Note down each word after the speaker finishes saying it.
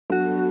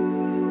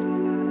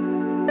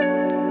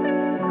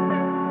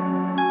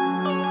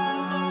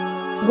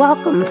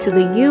Welcome to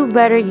the You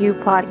Better You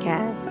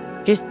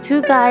podcast. Just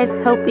two guys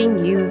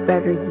helping you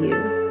better you.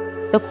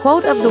 The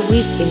quote of the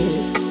week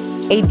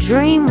is, a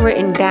dream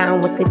written down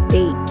with a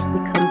date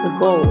becomes a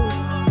goal.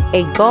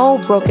 A goal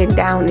broken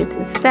down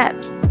into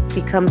steps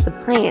becomes a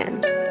plan.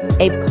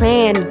 A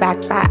plan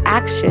backed by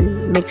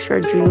action makes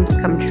your dreams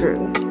come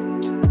true.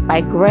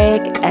 By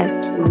Greg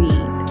S.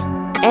 Reed.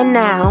 And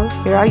now,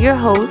 here are your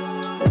hosts,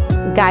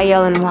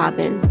 Gael and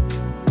Robin.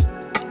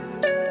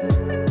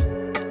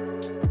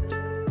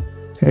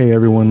 Hey,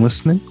 everyone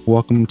listening.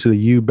 Welcome to the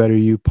You Better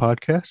You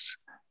podcast.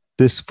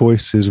 This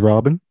voice is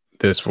Robin.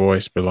 This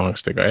voice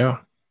belongs to Gael.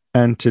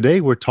 And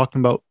today we're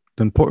talking about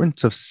the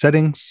importance of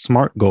setting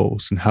SMART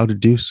goals and how to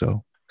do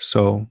so.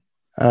 So,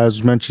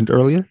 as mentioned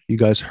earlier, you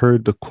guys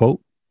heard the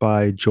quote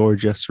by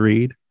George S.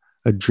 Reed,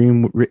 a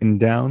dream written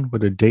down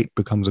with a date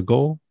becomes a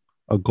goal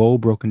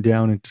broken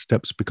down into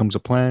steps becomes a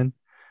plan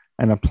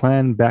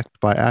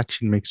backed by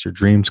action makes your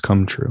dreams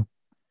come true.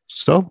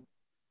 So,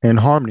 in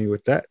harmony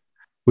with that,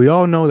 we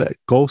all know that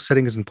goal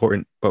setting is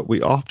important, but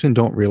we often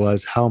don't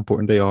realize how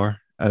important they are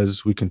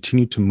as we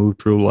continue to move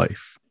through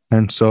life.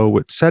 And so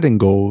with setting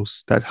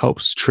goals, that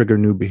helps trigger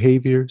new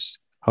behaviors,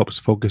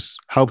 helps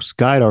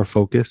guide our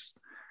focus,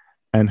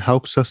 and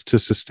helps us to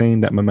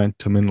sustain that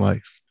momentum in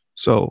life.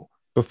 So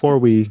before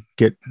we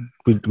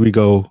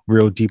go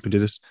real deep into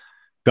this,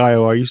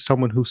 Gaio, are you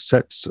someone who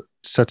sets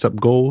up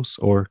goals,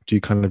 or do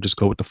you kind of just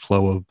go with the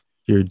flow of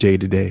your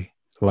day-to-day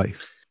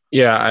life?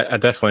 Yeah, I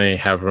definitely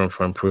have room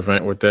for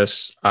improvement with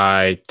this.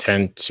 I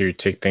tend to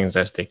take things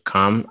as they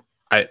come.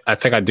 I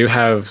think I do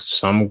have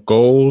some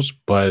goals,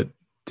 but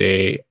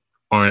they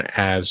aren't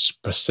as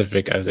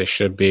specific as they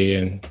should be.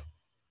 And,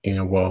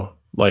 we'll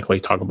likely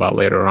talk about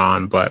later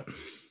on. But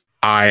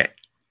I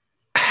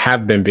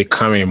have been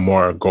becoming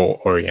more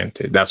goal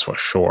oriented. That's for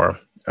sure.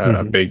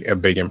 A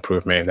big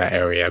improvement in that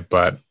area.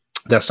 But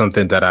that's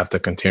something that I have to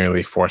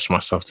continually force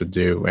myself to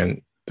do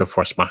and to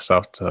force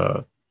myself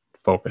to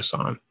focus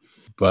on.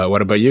 But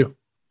what about you?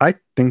 I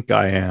think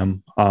I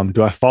am.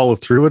 Do I follow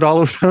through with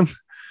all of them?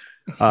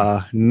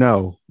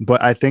 No,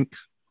 but I think,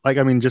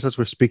 just as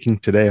we're speaking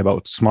today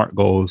about SMART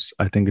goals,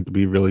 I think it'd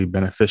be really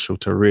beneficial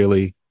to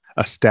really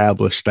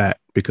establish that,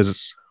 because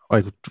it's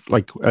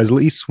like at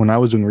least when I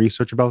was doing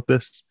research about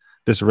this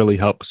really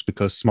helps,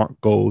 because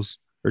SMART goals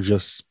are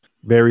just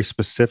very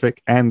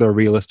specific and they're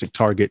realistic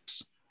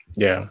targets.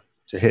 Yeah,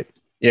 to hit.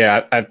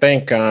 Yeah, I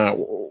think.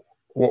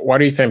 Why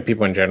do you think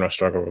people in general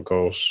struggle with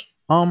goals?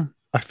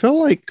 I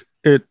feel like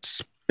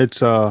it's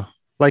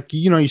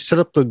you set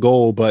up the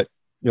goal, but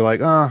you're like,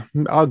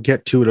 I'll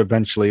get to it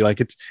eventually. Like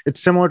it's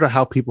similar to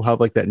how people have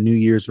like that New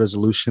Year's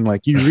resolution.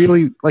 Like you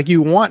really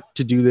you want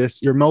to do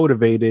this, you're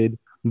motivated,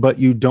 but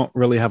you don't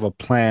really have a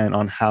plan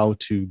on how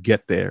to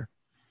get there.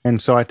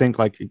 And so I think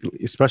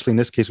especially in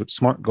this case with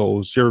SMART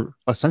goals, you're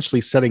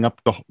essentially setting up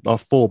a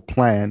full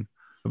plan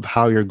of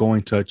how you're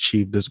going to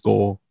achieve this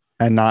goal,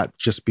 and not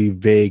just be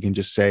vague and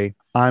just say,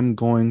 I'm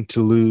going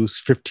to lose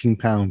 15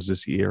 pounds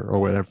this year, or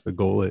whatever the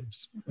goal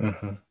is.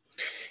 Mm-hmm.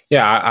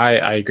 Yeah,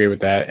 I agree with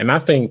that. And I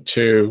think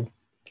too,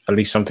 at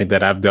least something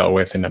that I've dealt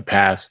with in the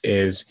past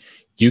is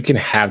you can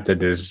have the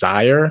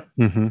desire,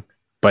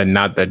 but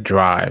not the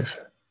drive.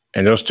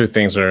 And those two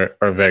things are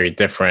very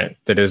different.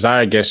 The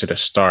desire gets you to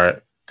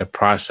start the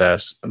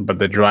process, but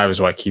the drive is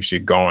what keeps you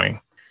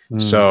going.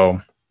 So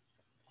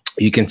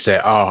you can say,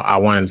 I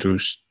want to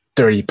lose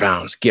 30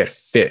 pounds, get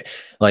fit.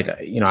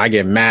 I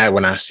get mad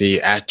when I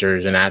see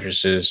actors and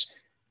actresses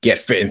get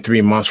fit in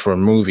 3 months for a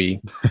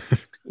movie,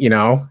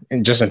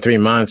 and just in 3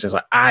 months, it's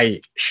like,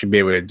 I should be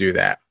able to do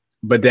that.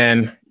 But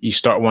then you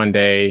start one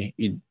day,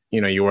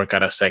 you work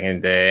out a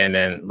second day, and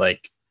then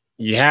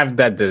you have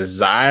that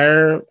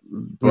desire,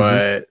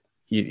 but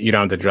you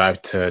don't have the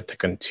drive to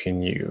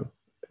continue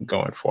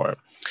going for it.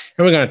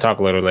 And we're going to talk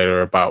a little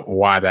later about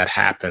why that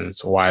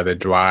happens, why the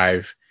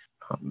drive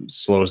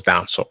slows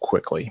down so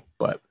quickly.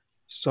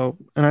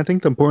 And I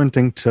think the important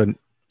thing to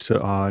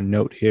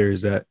note here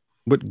is that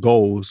with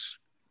goals,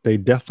 they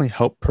definitely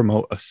help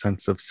promote a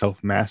sense of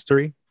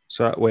self-mastery.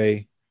 So that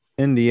way,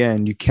 in the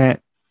end, you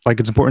can't,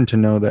 it's important to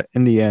know that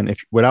in the end,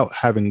 without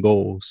having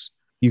goals,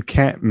 you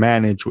can't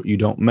manage what you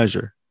don't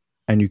measure,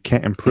 and you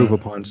can't improve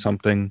upon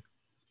something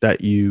that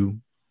you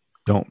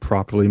don't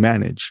properly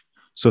manage.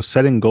 So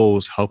setting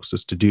goals helps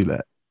us to do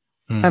that,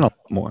 and a lot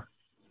more.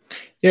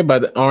 Yeah,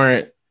 but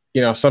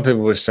some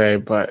people would say,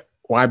 but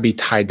why be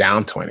tied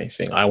down to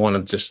anything? I want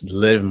to just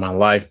live my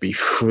life, be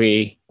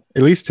free.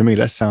 At least to me,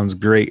 that sounds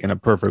great in a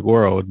perfect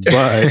world,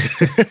 but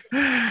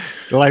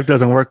life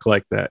doesn't work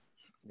like that.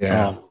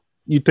 Yeah.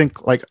 You think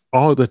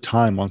all the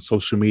time on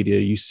social media,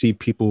 you see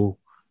people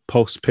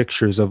post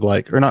pictures of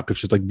or not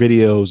pictures,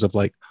 videos of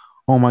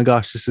oh my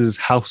gosh, this is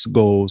house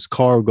goals,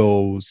 car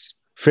goals,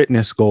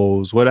 fitness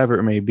goals, whatever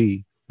it may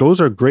be. Those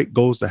are great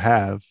goals to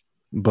have,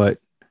 but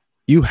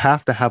you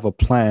have to have a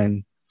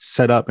plan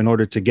set up in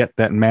order to get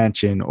that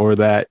mansion or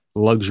that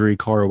luxury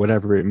car or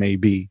whatever it may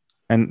be.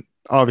 And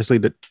obviously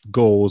the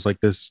goals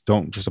like this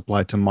don't just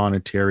apply to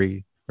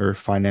monetary or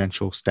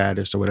financial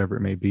status or whatever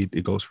it may be.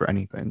 It goes for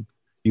anything.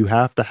 You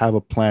have to have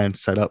a plan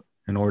set up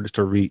in order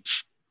to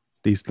reach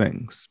these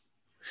things?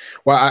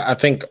 Well, I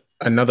think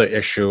another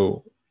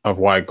issue of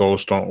why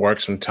goals don't work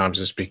sometimes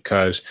is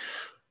because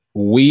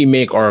we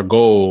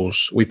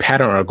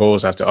pattern our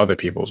goals after other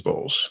people's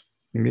goals.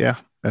 Yeah,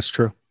 that's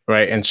true.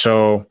 Right. And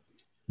so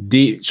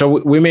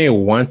we may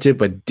want it,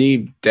 but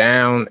deep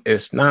down,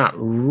 it's not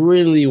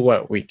really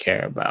what we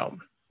care about.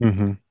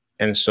 Mm-hmm.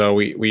 And so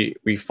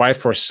we fight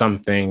for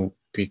something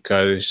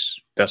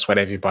because that's what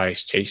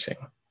everybody's chasing.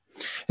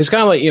 It's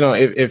kind of like,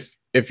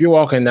 if you're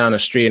walking down the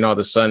street and all of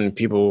a sudden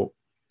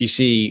you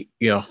see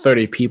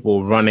 30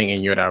 people running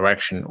in your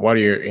direction, what are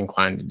you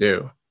inclined to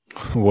do?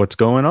 What's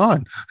going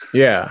on?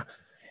 Yeah.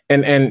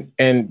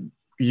 And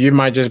you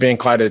might just be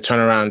inclined to turn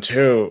around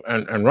too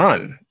and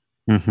run.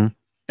 Mm-hmm.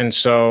 And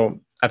so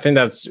I think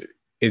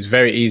it's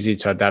very easy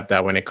to adapt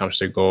that when it comes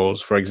to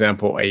goals. For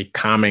example, a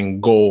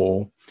common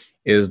goal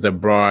is the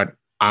broad,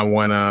 I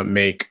want to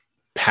make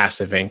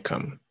passive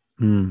income.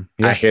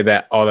 Yeah. I hear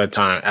that all the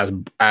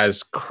time.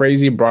 As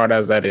crazy broad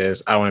as that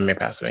is, I want to make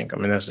passive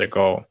income, and that's their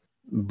goal.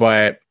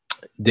 But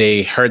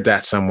they heard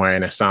that somewhere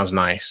and it sounds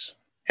nice.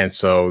 And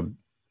so,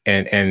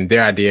 and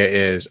their idea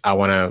is, I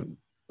want to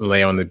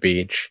lay on the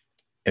beach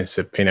and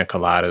sip pina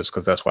coladas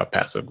because that's what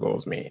passive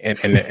goals mean. And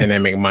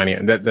then make money.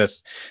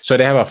 That's so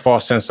they have a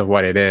false sense of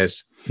what it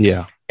is.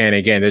 Yeah. And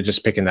again, they're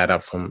just picking that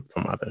up from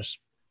others.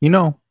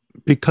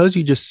 Because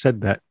you just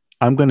said that,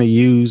 I'm going to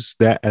use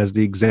that as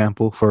the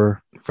example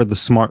for the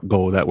SMART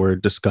goal that we're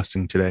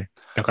discussing today.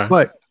 Okay.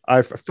 But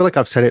I feel like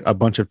I've said it a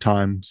bunch of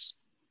times.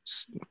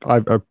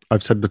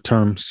 I've said the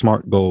term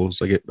SMART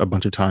goals like a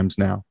bunch of times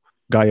now.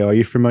 Gaia, are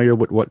you familiar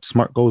with what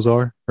SMART goals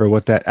are or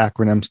what that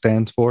acronym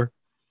stands for?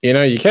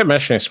 You kept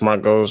mentioning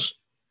SMART goals,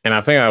 and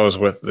I think I was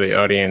with the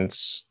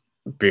audience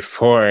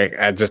before.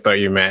 I just thought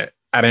you meant,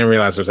 I didn't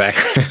realize it was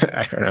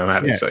acronym.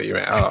 I just thought you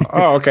meant,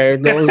 oh, okay,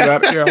 goals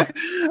that,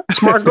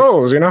 SMART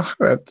goals,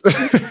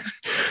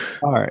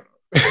 All right.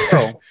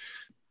 So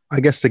I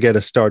guess to get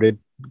us started,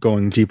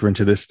 going deeper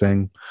into this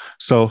thing.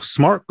 So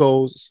SMART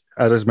goals,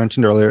 as I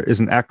mentioned earlier, is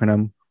an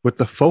acronym with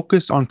the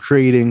focus on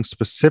creating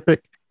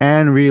specific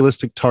and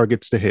realistic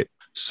targets to hit.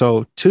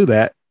 So to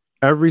that,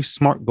 every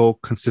SMART goal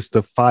consists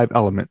of 5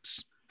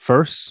 elements.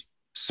 First,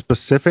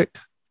 specific,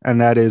 and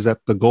that is that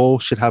the goal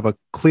should have a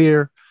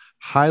clear,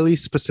 highly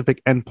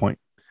specific endpoint.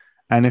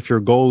 And if your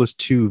goal is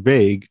too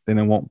vague, then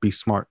it won't be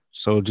SMART.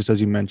 So just as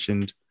you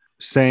mentioned,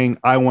 saying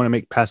I want to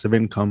make passive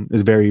income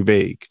is very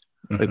vague.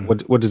 Mm-hmm.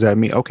 Like what does that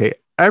mean? Okay,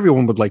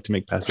 everyone would like to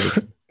make passive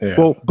income. Yeah.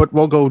 Well, but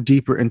we'll go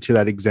deeper into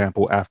that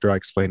example after I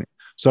explain it.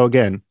 So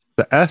again,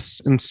 the S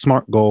in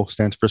SMART goal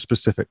stands for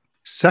specific.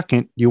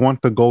 Second, you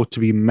want the goal to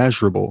be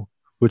measurable,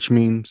 which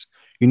means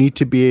you need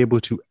to be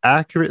able to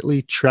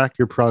accurately track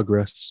your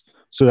progress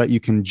so that you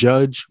can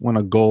judge when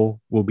a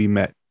goal will be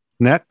met.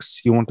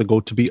 Next, you want the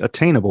goal to be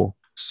attainable.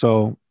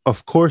 So,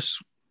 of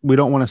course, we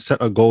don't want to set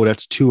a goal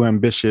that's too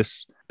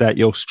ambitious that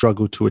you'll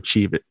struggle to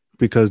achieve it,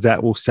 because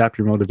that will sap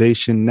your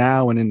motivation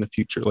now and in the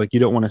future. Like, you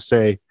don't want to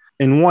say,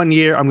 in 1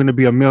 year, I'm going to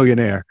be a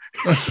millionaire.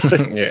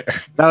 Yeah.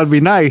 That would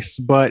be nice,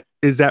 but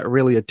is that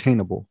really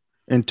attainable?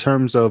 In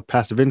terms of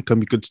passive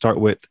income, you could start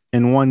with,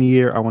 in 1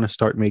 year, I want to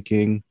start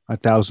making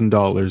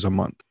 $1,000 a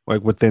month,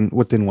 like within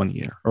 1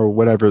 year or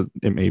whatever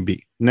it may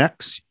be.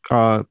 Next,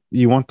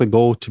 you want the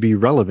goal to be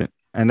relevant.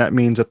 And that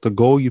means that the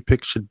goal you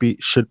pick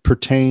should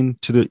pertain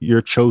to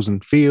your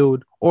chosen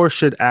field or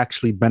should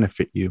actually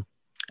benefit you.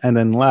 And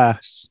then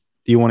last,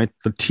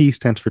 the T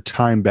stands for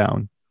time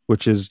bound,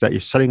 which is that you're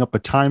setting up a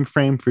time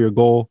frame for your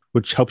goal,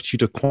 which helps you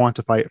to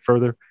quantify it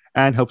further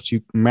and helps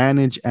you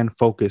manage and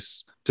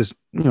focus to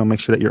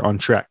make sure that you're on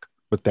track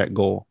with that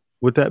goal.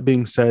 With that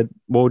being said,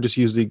 we'll just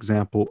use the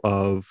example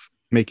of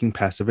making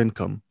passive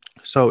income.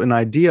 So an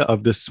idea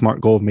of this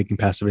SMART goal of making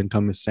passive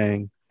income is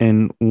saying,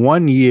 in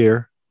 1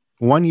 year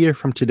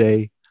from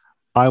today,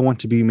 I want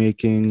to be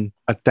making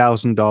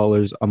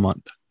 $1,000 a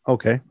month.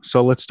 Okay,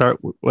 so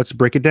let's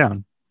break it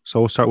down. So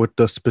we'll start with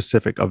the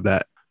specific of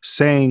that.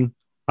 Saying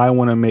I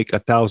want to make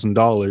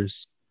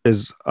 $1,000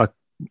 is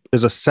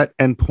a set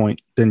endpoint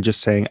than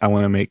just saying I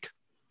want to make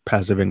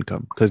passive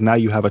income, because now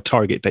you have a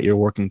target that you're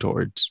working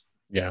towards.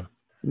 Yeah.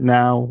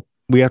 Now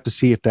we have to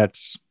see if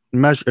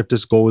if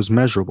this goal is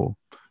measurable.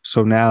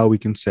 So now we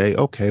can say,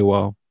 okay,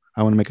 well,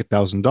 I want to make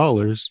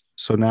 $1,000.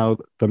 So now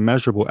the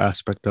measurable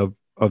aspect of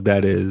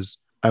that is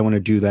I want to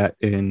do that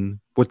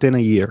within a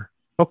year.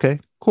 Okay,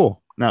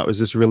 cool. Now, is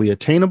this really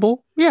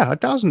attainable? Yeah,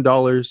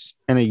 $1,000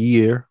 in a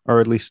year, or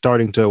at least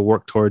starting to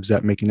work towards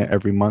that, making it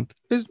every month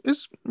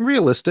is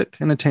realistic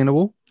and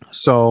attainable.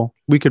 So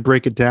we could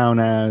break it down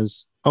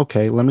as,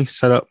 okay, let me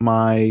set up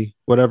my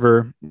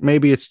whatever.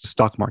 Maybe it's the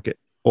stock market,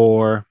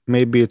 or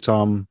maybe it's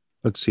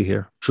let's see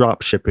here,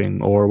 drop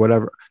shipping or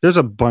whatever. There's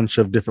a bunch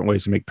of different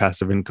ways to make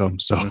passive income.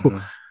 So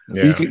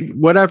you can,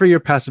 whatever your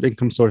passive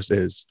income source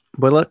is.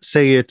 But let's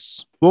say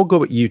we'll go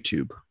with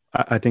YouTube.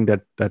 I think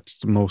that's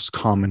the most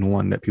common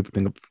one that people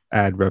think of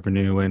ad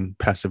revenue and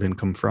passive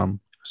income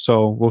from.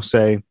 So we'll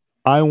say,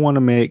 I want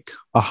to make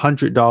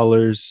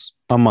 $100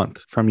 a month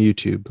from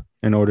YouTube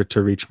in order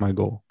to reach my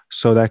goal.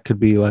 So that could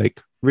be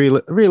like,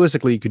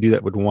 realistically, you could do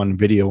that with one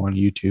video on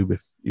YouTube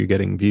you're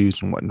getting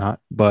views and whatnot,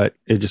 but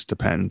it just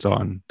depends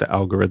on the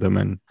algorithm.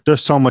 And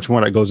there's so much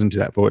more that goes into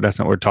that, but that's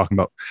not what we're talking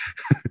about.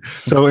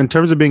 So in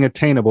terms of being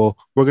attainable,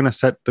 we're going to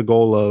set the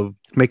goal of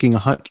making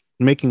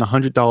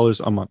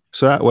 $100 a month.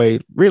 So that way,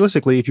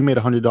 realistically, if you made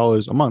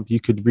 $100 a month, you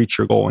could reach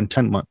your goal in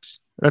 10 months.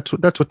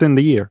 That's within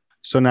the year.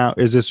 So now,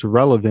 is this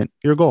relevant,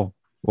 your goal?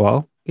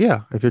 Well,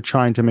 yeah. If you're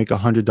trying to make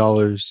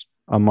 $100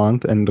 a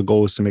month and the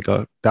goal is to make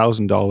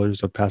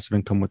 $1,000 of passive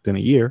income within a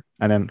year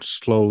and then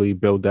slowly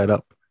build that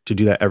up to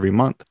do that every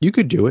month, you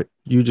could do it.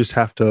 You just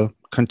have to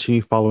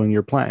continue following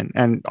your plan.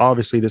 And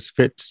obviously this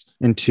fits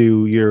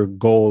into your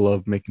goal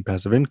of making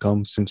passive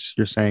income, since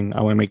you're saying,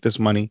 I want to make this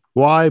money.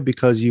 Why?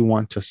 Because you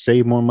want to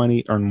save more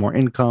money, earn more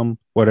income,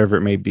 whatever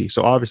it may be.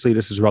 So obviously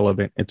this is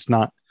relevant. It's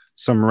not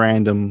some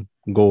random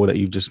goal that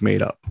you just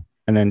made up.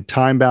 And then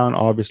time bound,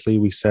 obviously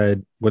we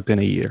said within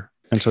a year.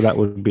 And so that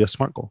would be a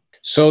SMART goal.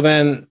 So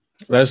then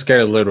let's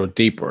get a little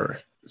deeper.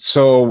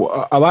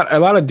 So a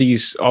lot of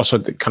these also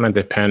kind of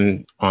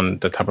depend on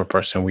the type of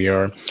person we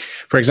are.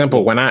 For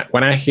example, when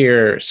I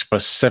hear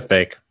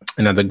specific,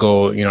 and that the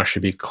goal,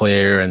 should be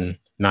clear and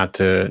not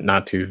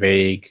too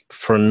vague.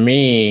 For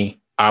me,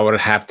 I would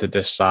have to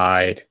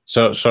decide.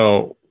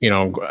 So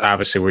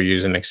obviously we're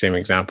using the same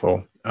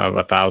example of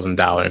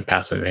 $1,000 in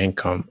passive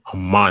income a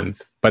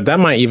month, but that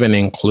might even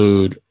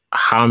include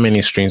how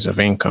many streams of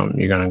income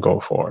you're going to go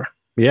for.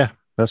 Yeah,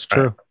 that's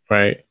true.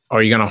 Right.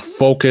 Are you going to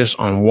focus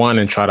on one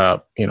and try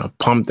to,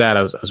 pump that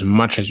as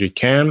much as you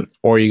can?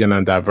 Or are you going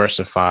to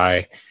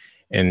diversify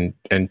and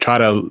try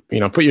to,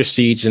 put your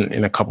seeds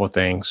in a couple of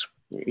things,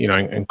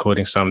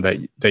 including some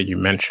that you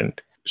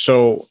mentioned.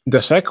 So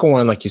the second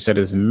one, like you said,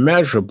 is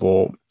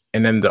measurable.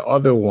 And then the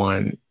other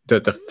one,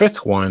 the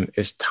fifth one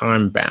is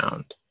time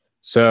bound.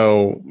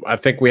 So I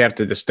think we have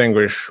to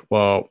distinguish,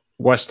 well,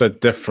 what's the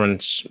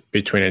difference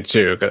between the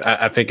two? Because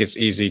I think it's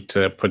easy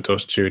to put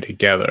those two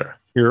together.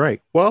 You're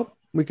right. Well,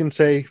 we can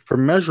say for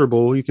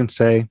measurable, you can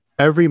say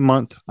every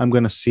month I'm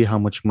going to see how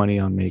much money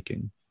I'm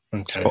making.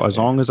 Okay. So as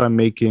long as I'm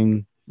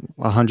making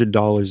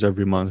 $100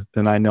 every month,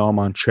 then I know I'm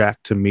on track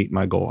to meet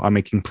my goal. I'm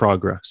making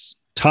progress.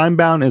 Time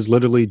bound is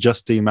literally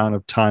just the amount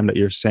of time that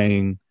you're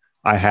saying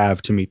I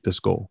have to meet this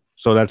goal.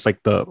 So that's like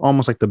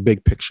almost like the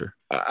big picture.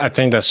 I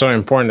think that's so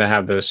important to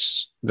have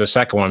the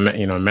second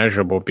one,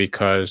 measurable,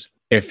 because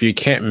if you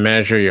can't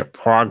measure your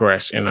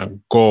progress in a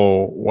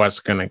goal, what's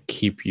going to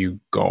keep you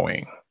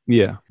going?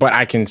 Yeah. But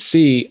I can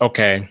see,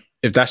 okay,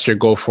 if that's your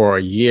goal for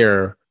a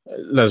year,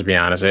 let's be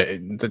honest,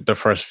 the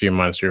first few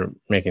months you're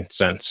making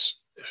sense,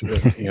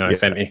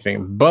 if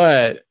anything.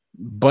 But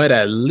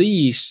at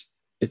least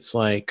it's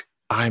like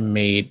I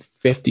made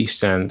 50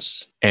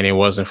 cents and it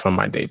wasn't from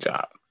my day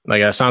job.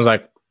 Like that sounds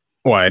like,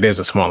 well, it is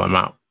a small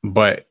amount,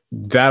 but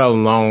that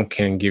alone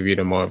can give you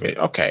the motivation.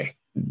 Okay,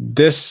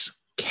 this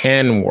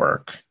can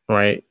work,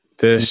 right?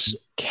 This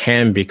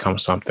can become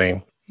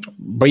something.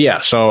 But yeah,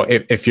 so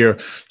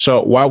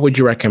so what would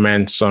you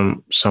recommend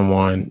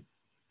someone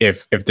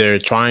if they're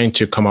trying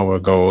to come up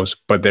with goals,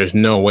 but there's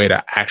no way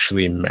to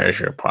actually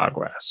measure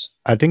progress?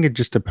 I think it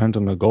just depends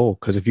on the goal,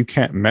 because if you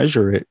can't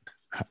measure it,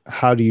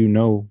 how do you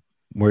know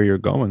where you're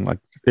going? Like,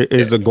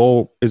 is the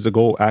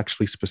goal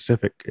actually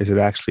specific? Is it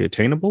actually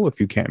attainable if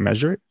you can't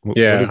measure it?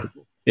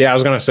 Yeah, I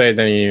was gonna say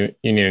then you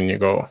need a new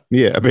goal.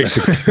 Yeah,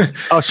 basically.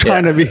 I was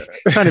trying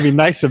to be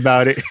nice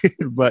about it,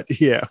 but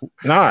yeah.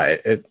 No,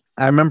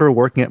 I remember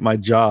working at my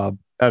job,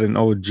 at an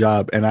old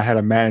job, and I had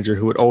a manager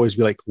who would always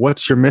be like,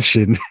 "What's your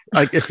mission?"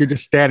 Like if you're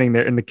just standing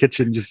there in the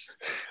kitchen, just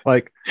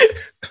like,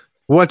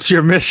 "What's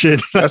your mission?"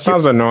 That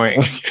sounds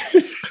annoying.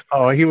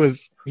 Oh,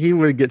 he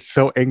would get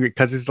so angry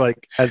because it's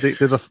like,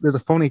 there's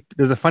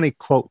a funny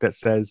quote that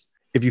says,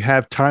 if you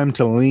have time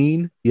to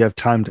lean, you have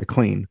time to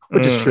clean,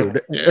 which is true.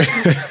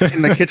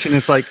 In the kitchen,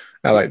 it's like,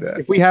 I like that.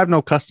 If we have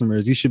no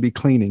customers, you should be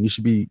cleaning. You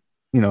should be,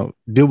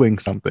 doing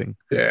something.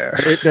 Yeah.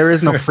 There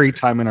is no free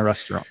time in a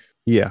restaurant.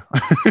 Yeah.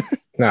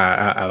 Nah,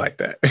 I like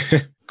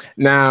that.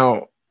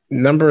 Now,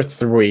 number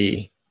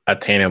 3,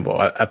 attainable.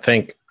 I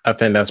think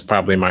that's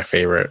probably my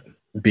favorite,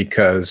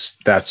 because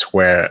that's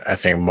where I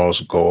think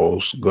most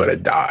goals go to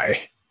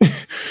die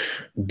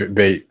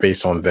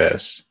based on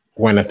this.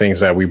 One of the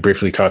things that we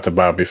briefly talked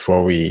about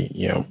before we,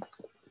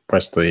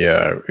 pressed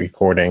the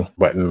recording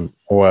button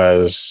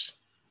was,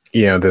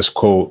 this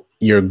quote,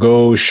 your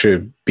goals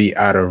should be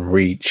out of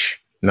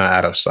reach, not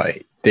out of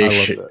sight. They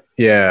should,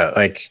 yeah,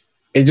 like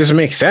it just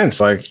makes sense.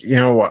 Like,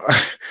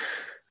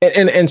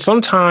 and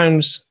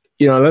sometimes,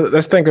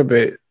 let's think of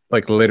it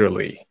like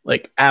literally,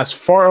 like as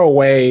far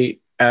away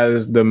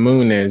as the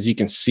moon is, you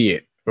can see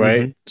it,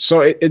 right? Mm-hmm.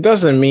 So it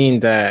doesn't mean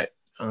that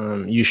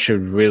you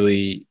should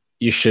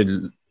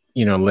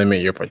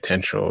limit your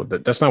potential.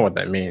 That's not what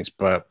that means.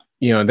 But,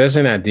 there's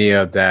an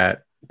idea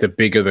that the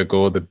bigger the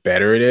goal, the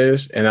better it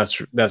is. And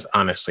that's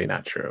honestly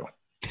not true.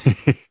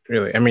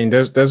 Really. I mean,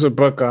 there's a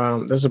book,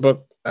 I'm going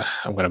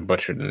to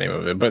butcher the name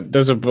of it, but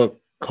there's a book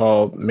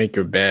called Make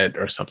Your Bed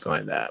or something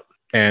like that.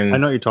 And I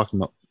know what you're talking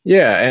about.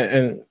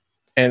 Yeah.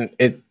 And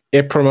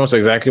it promotes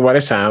exactly what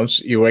it sounds.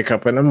 You wake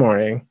up in the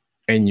morning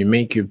and you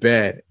make your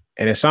bed,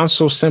 and it sounds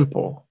so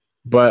simple,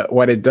 But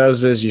what it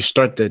does is you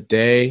start the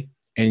day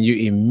and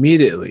you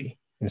immediately,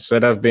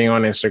 instead of being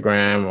on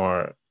Instagram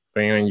or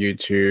being on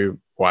YouTube,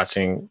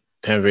 watching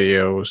 10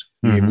 videos,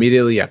 you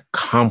immediately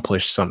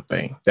accomplish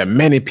something that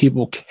many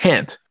people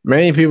can't.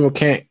 Many people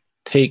can't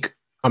take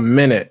a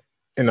minute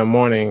in the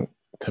morning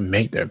to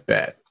make their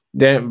bed.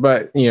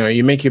 But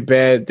you make your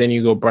bed, then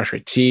you go brush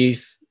your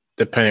teeth.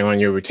 Depending on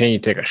your routine, you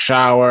take a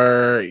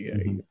shower.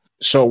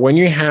 So when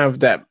you have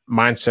that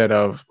mindset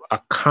of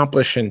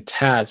accomplishing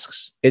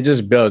tasks, it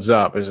just builds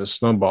up. It's a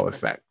snowball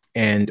effect.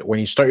 And when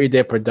you start your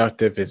day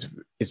productive,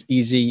 it's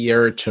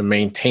easier to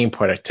maintain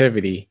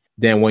productivity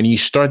than when you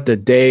start the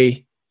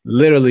day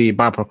literally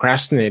by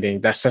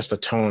procrastinating. That sets the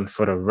tone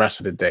for the rest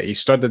of the day. You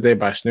start the day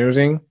by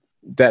snoozing.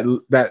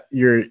 That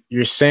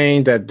you're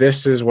saying that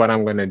this is what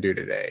I'm going to do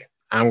today.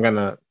 I'm going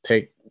to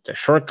take the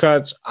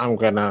shortcuts. I'm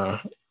going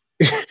to,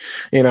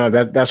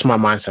 that's my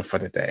mindset for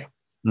the day.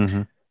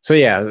 So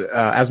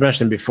as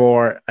mentioned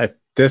before,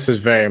 this is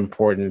very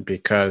important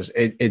because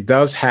it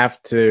does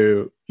have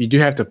to, you do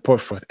have to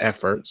put forth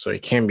effort. So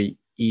it can be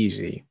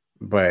easy,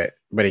 but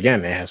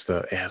again, it has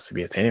to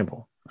be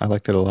attainable. I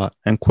liked it a lot.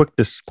 And quick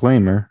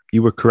disclaimer,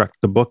 you were correct.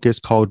 The book is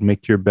called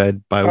Make Your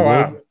Bed by Will.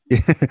 Wow.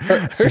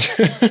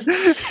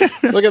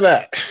 Look at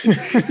that.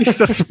 You're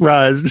so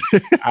surprised.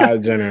 I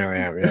genuinely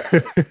am, yeah.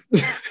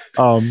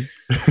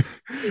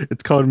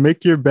 It's called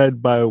Make Your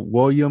Bed by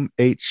William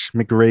H.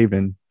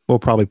 McRaven. We'll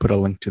probably put a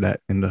link to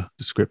that in the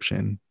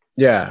description.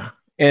 Yeah.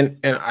 And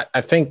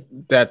I think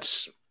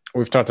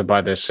we've talked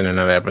about this in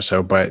another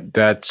episode, but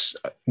that's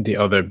the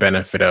other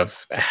benefit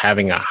of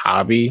having a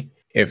hobby.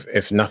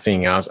 If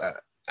nothing else,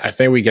 I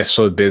think we get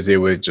so busy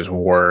with just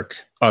work,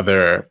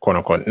 other quote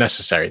unquote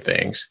necessary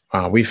things.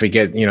 We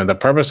forget, the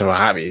purpose of a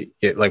hobby.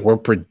 We're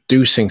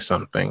producing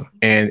something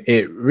and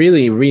it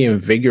really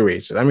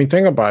reinvigorates it. I mean,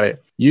 think about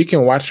it. You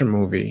can watch a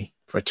movie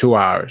for 2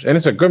 hours and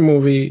it's a good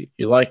movie.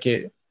 You like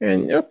it.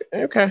 And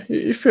okay,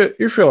 you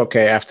feel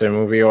okay after the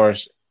movie, or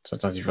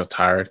sometimes you feel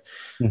tired.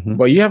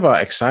 But you have an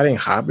exciting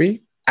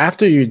hobby.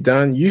 After you're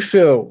done, you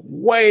feel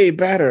way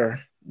better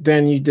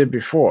than you did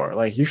before.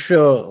 Like you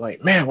feel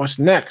like, man, what's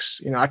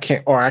next? I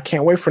can't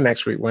wait for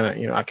next week when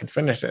I can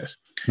finish this.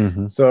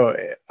 So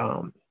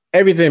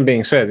everything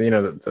being said,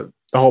 the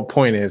whole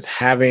point is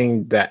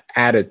having that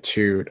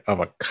attitude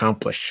of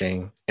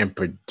accomplishing and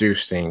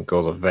producing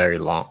goes a very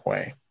long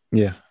way.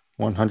 Yeah,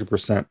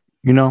 100%.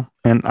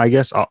 And I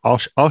guess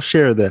I'll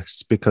share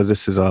this because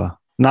this is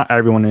not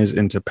everyone is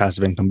into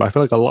passive income, but I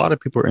feel like a lot of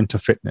people are into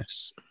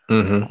fitness,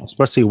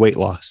 especially weight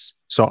loss.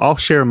 So I'll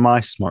share my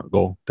SMART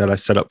goal that I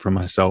set up for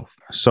myself.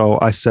 So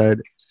I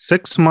said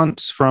 6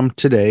 months from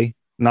today,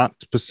 not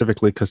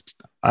specifically because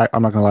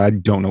I'm not gonna lie, I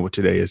don't know what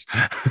today is.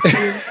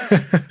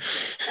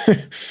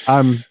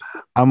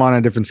 I'm on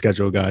a different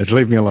schedule, guys.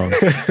 Leave me alone.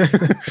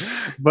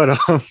 But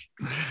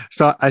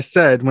so I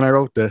said when I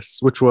wrote this,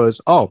 which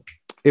was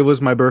it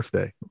was my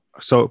birthday.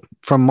 So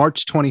from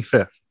March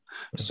 25th.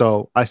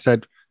 So I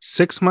said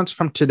 6 months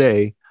from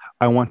today,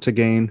 I want to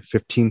gain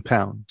 15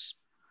 pounds.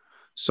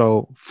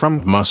 So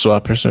from muscle, I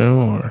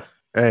presume, or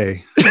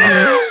hey,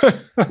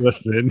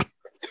 listen.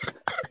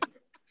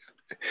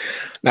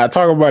 Now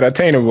talk about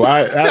attainable.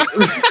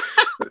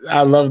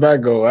 I love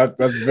that goal.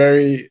 That's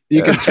very.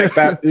 You can check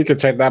that. You can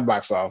check that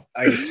box off.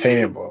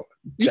 Attainable.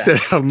 You said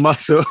a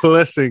muscle.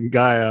 Listen,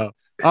 guy.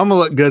 I'm gonna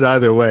look good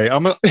either way.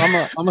 I'm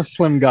a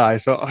slim guy,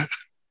 so.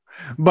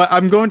 But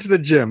I'm going to the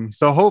gym,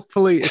 so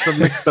hopefully it's a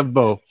mix of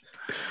both.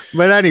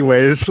 But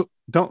anyways,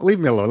 don't leave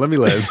me alone. Let me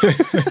live.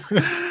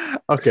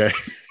 Okay.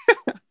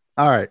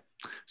 All right.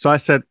 So I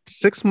said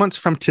 6 months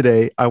from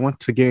today, I want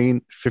to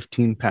gain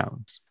 15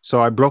 pounds.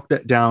 So I broke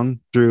that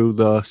down through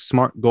the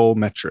SMART goal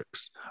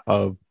metrics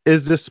of,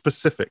 is this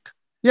specific?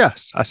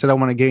 Yes. I said I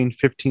want to gain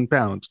 15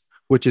 pounds,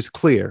 which is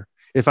clear.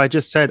 If I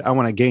just said I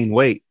want to gain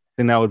weight,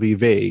 then that would be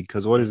vague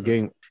because what is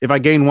gain? If I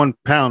gain 1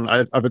 pound,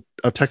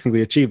 I've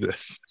technically achieved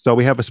this. So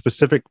we have a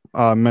specific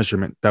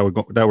measurement that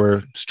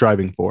we're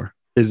striving for.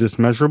 Is this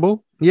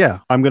measurable?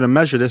 Yeah, I'm going to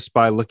measure this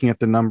by looking at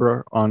the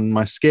number on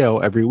my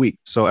scale every week.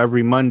 So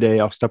every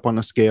Monday, I'll step on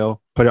the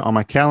scale, put it on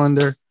my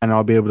calendar, and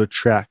I'll be able to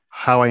track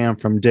how I am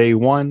from day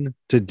 1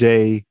 to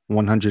day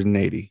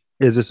 180.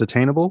 Is this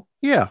attainable?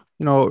 Yeah.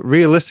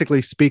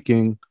 Realistically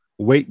speaking,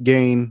 weight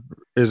gain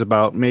is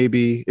about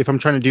maybe if I'm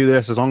trying to do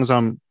this, as long as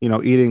I'm,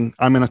 eating,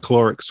 I'm in a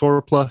caloric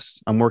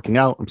surplus, I'm working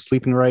out, I'm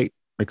sleeping right,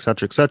 et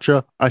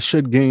cetera, I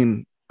should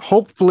gain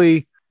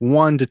hopefully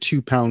 1 to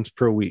 2 pounds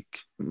per week.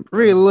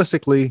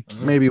 Realistically,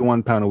 maybe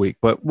 1 pound a week,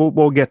 but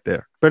we'll get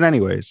there. But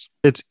anyways,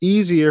 it's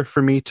easier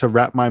for me to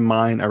wrap my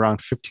mind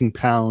around 15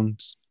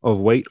 pounds of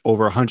weight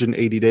over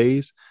 180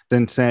 days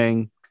than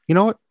saying, you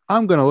know what,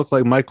 I'm going to look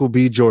like Michael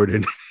B.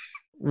 Jordan.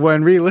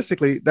 When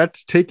realistically,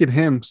 that's taken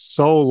him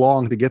so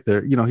long to get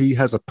there. He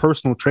has a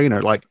personal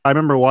trainer. Like I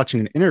remember watching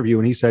an interview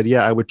and he said,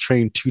 yeah, I would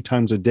train 2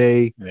 times a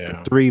day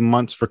for 3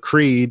 months for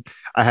Creed.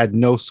 I had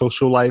no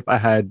social life. I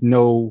had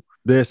no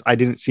this. I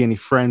didn't see any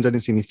friends. I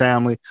didn't see any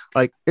family.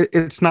 Like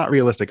it's not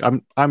realistic.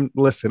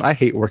 Listen, I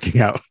hate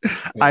working out. Yeah.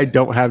 I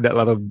don't have that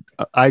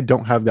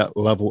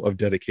level of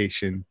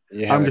dedication.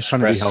 I'm just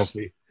trying to be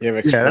healthy. You have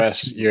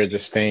expressed your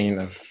disdain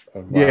of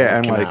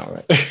and like out,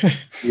 right?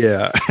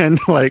 Yeah, and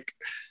like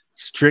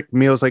strict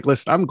meals. Like,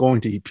 listen, I'm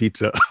going to eat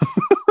pizza.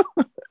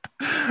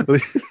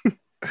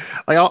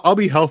 Like I'll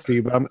be healthy,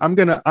 but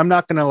I'm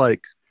not gonna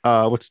like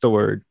what's the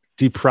word?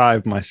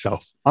 Deprive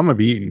myself. I'm gonna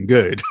be eating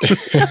good.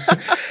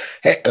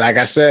 Hey, like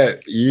I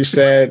said, you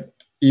set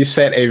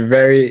a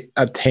very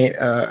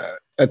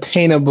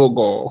attainable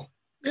goal.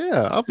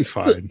 Yeah, I'll be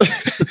fine.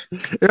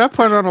 If I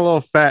put on a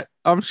little fat,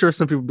 I'm sure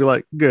some people will be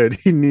like, "Good,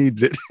 he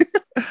needs it."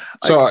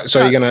 Like,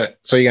 so you're gonna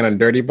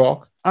dirty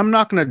bulk? I'm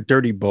not gonna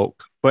dirty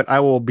bulk, but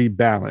I will be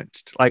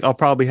balanced. Like I'll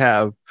probably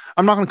have.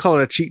 I'm not gonna call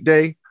it a cheat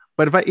day,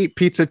 but if I eat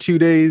pizza 2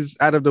 days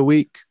out of the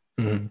week,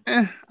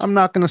 I'm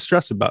not gonna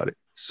stress about it.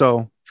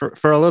 So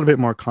for a little bit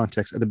more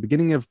context, at the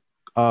beginning of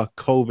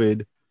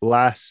COVID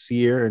last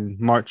year in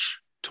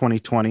March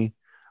 2020,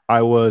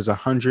 I was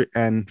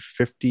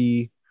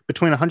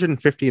between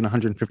 150 and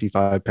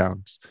 155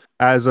 pounds.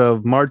 As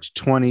of March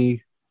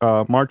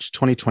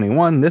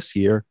 2021, this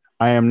year,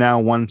 I am now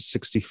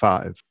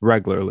 165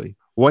 regularly.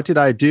 What did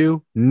I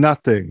do?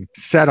 Nothing.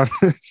 Sat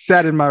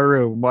in my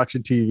room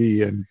watching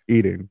TV and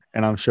eating.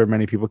 And I'm sure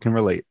many people can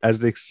relate. As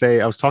they say,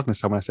 I was talking to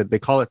someone, I said they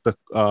call it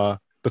the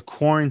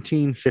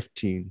quarantine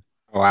 15.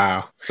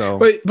 Wow. So,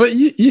 but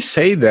you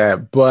say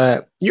that,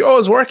 but you're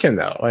always working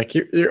though. Like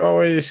you're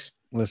always.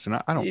 Listen,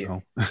 I don't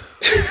know.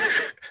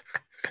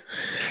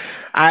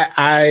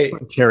 I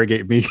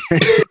interrogate me.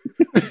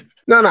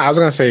 No. I was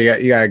gonna say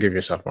you gotta give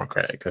yourself more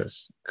credit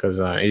because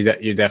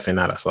you're definitely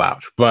not a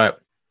slouch. But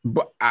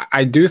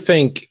I do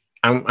think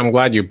I'm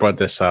glad you brought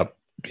this up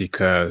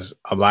because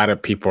a lot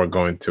of people are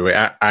going through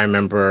it. I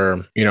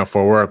remember,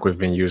 for work we've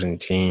been using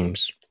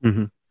Teams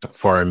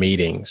for our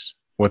meetings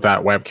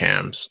without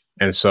webcams,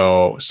 and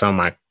so some of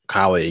my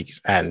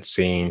colleagues I hadn't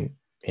seen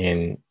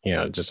in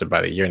just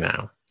about a year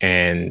now,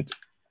 and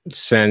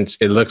since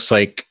it looks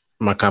like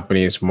my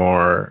company is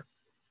more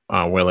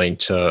willing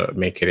to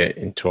make it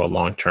into a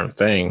long-term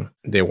thing,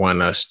 they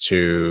want us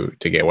to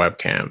get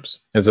webcams.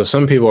 And so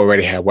some people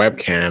already have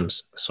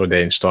webcams, so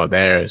they installed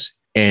theirs.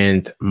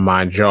 And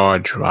my jaw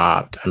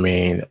dropped. I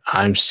mean,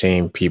 I'm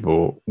seeing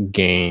people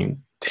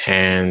gain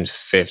 10,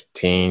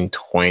 15,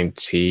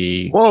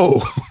 20.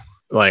 Whoa.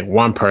 Like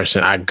one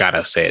person, I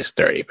gotta say, is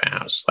 30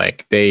 pounds.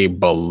 Like they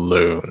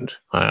ballooned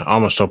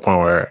almost to a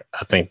point where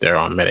I think they're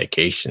on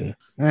medication.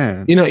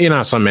 Man. You know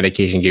how some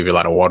medication give you a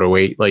lot of water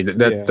weight? Like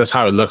that's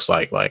how it looks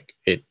like. Like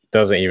it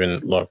doesn't even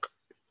look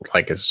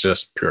like it's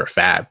just pure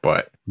fat.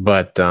 But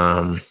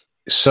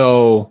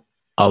so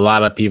a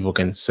lot of people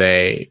can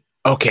say,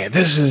 okay,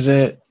 this is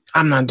it.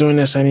 I'm not doing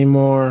this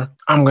anymore.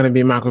 I'm going to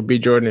be Michael B.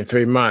 Jordan in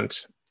 3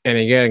 months. And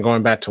again,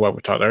 going back to what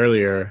we talked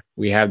earlier,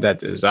 we have that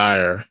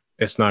desire.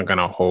 It's not going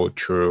to hold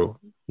true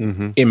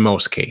in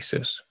most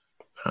cases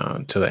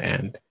to the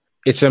end.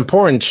 It's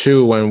important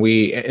too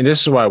and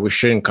this is why we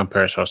shouldn't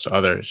compare ourselves to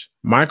others.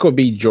 Michael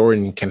B.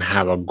 Jordan can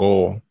have a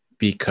goal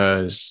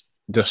because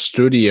the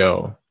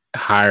studio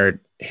hired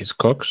his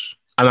cooks.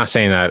 I'm not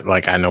saying that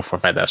like I know for a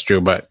fact that's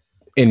true, but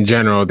in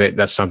general,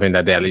 that's something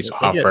that they at least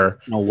offer.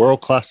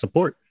 World-class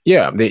support.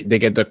 Yeah, they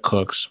get the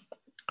cooks,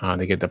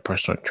 they get the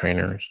personal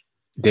trainers.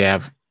 They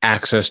have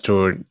access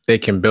to they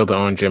can build their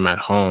own gym at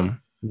home.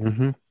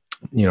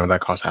 That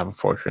costs half a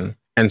fortune.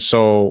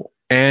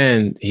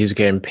 And he's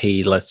getting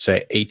paid, let's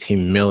say,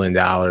 $18 million.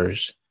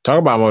 Talk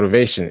about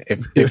motivation.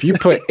 If you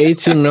put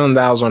 $18 million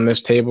on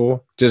this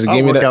table, just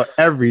give me out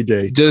every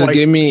day. Just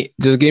give me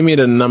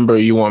the number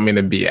you want me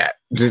to be at.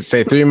 Just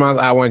say 3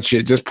 months. I want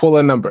you. Just pull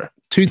a number.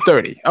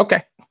 230.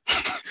 Okay.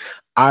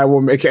 I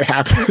will make it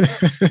happen.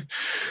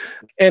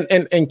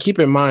 and keep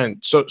in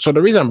mind. So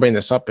the reason I'm bringing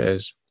this up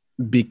is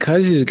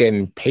because he's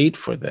getting paid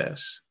for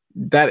this.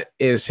 That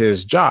is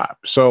his job.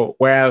 So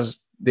whereas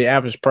the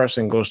average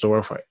person goes to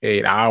work for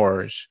 8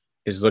 hours,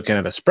 is looking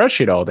at a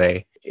spreadsheet all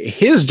day,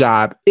 his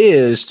job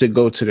is to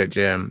go to the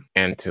gym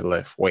and to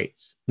lift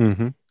weights.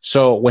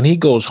 So when he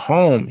goes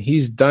home,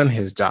 he's done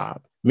his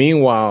job.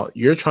 Meanwhile,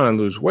 you're trying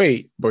to lose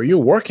weight, but you're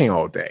working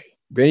all day.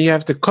 Then you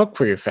have to cook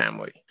for your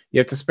family. You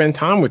have to spend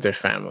time with your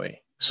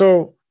family.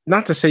 So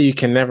not to say you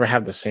can never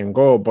have the same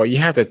goal, but you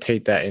have to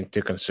take that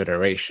into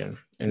consideration.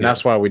 And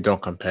that's why we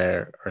don't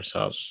compare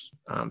ourselves.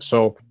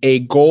 So a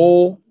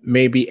goal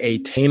may be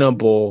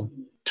attainable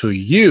to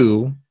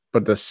you,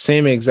 but the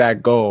same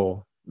exact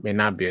goal may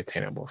not be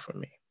attainable for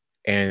me.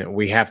 And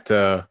we have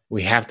to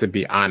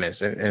be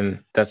honest.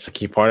 And that's the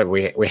key part of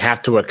it. We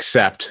have to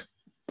accept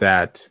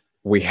that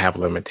we have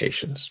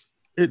limitations.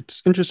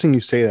 It's interesting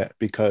you say that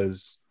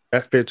because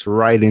that fits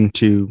right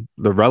into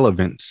the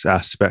relevance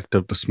aspect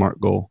of the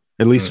SMART goal,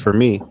 at least for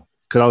me.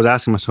 Because I was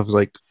asking myself,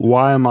 like,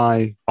 why am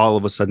I all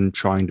of a sudden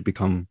trying to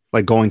become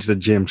like going to the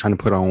gym, trying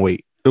to put on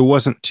weight? It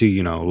wasn't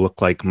to,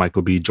 look like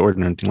Michael B.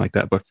 Jordan or anything like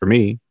that. But for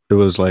me, it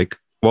was like,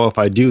 well, if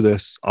I do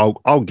this,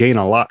 I'll gain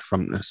a lot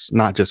from this,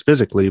 not just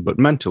physically, but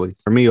mentally.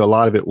 For me, a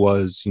lot of it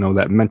was,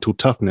 that mental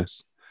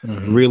toughness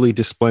really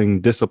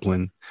displaying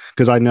discipline.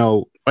 Because I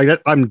know,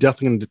 like, I'm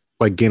definitely going to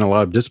like gain a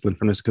lot of discipline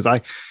from this.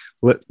 Because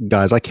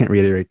guys, I can't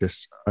reiterate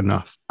this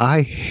enough.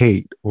 I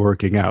hate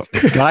working out.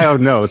 Guy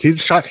knows.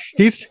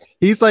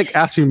 He's like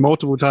asked me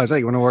multiple times, "Hey,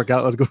 you want to work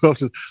out? Let's go."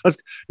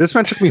 This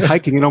man took me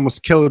hiking and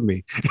almost killed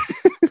me.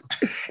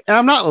 And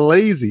I'm not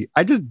lazy.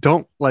 I just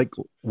don't like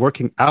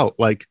working out.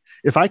 Like,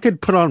 if I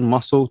could put on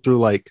muscle through,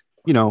 like,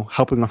 you know,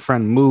 helping a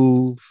friend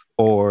move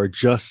or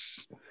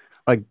just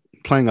like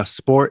playing a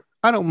sport,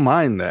 I don't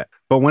mind that.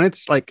 But when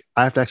it's like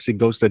I have to actually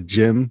go to the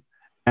gym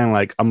and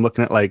like I'm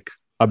looking at like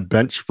a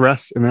bench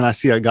press and then I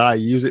see a guy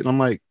use it and I'm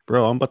like,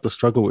 bro, I'm about to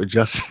struggle with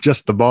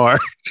just the bar.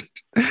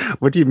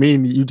 What do you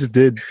mean you just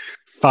did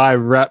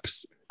 5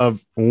 reps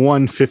of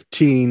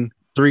 115,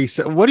 3?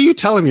 What are you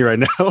telling me right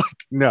now? Like,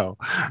 no.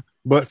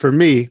 But for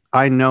me,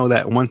 I know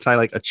that once I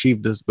like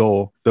achieve this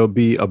goal, there'll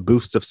be a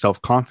boost of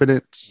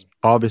self-confidence.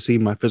 Obviously,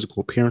 my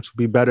physical appearance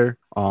will be better,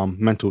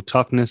 mental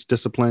toughness,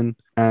 discipline,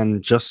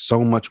 and just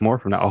so much more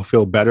from that. I'll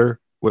feel better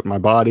with my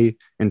body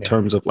in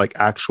terms of like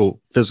actual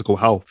physical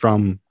health,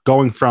 from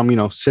going from, you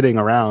know, sitting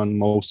around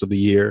most of the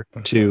year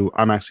to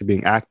I'm actually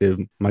being active.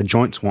 My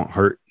joints won't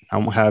hurt. I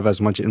won't have as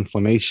much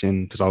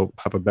inflammation because I'll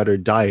have a better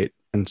diet.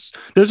 And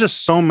there's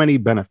just so many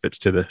benefits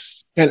to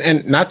this.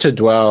 And not to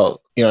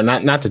dwell, you know,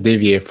 not to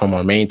deviate from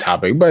our main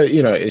topic, but,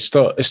 you know, it's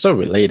still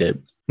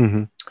related.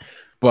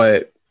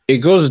 But it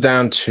goes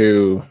down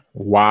to,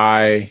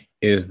 why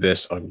is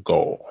this a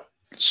goal?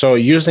 So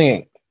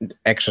using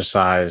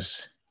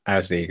exercise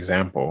as the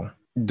example,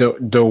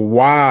 the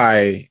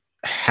why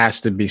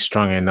has to be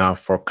strong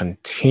enough for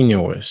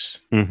continuous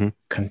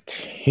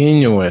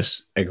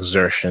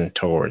exertion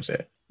towards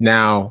it.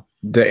 Now,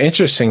 the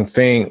interesting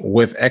thing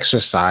with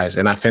exercise,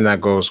 and I think that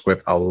goes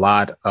with a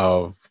lot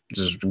of,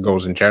 just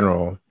goes in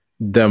general,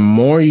 the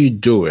more you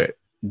do it,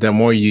 the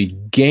more you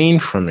gain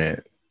from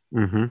it.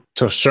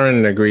 To a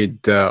certain degree,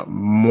 the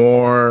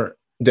more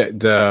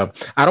the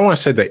I don't want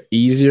to say the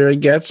easier it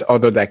gets,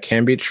 although that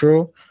can be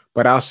true,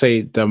 but I'll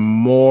say the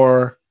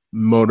more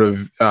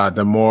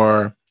the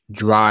more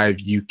drive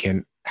you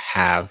can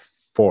have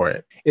for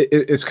it.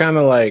 It's kind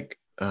of like,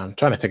 I'm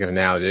trying to think of an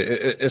analogy.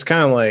 It's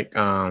kind of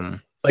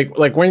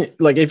like when,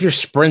 like, if you're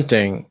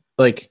sprinting,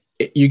 like,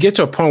 you get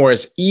to a point where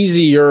it's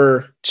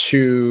easier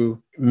to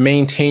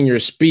maintain your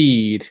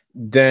speed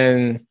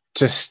than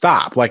to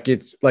stop. Like,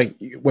 it's like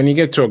when you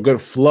get to a good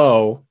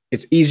flow,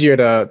 it's easier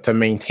to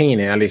maintain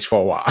it, at least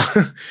for a while,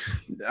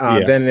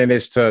 than it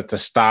is to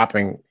stop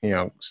and, you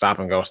know, stop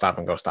and go.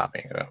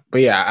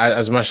 But yeah,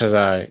 as much as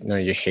I know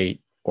you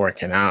hate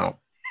working out,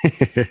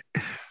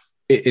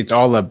 it's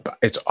all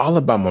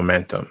about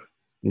momentum.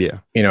 Yeah.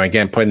 You know,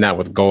 again, putting that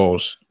with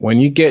goals. When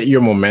you get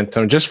your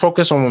momentum, just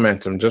focus on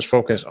momentum. Just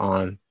focus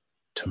on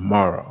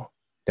tomorrow,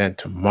 then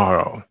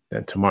tomorrow,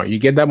 then tomorrow. You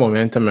get that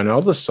momentum, and all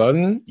of a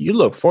sudden, you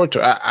look forward to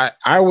it.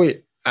 I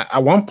would,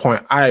 at one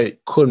point, I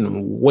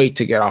couldn't wait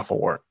to get off of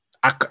work.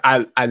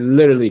 I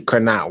literally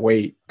could not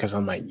wait, because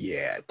I'm like,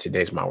 yeah,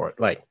 today's my work.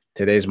 Like,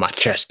 today's my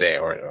chest day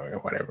or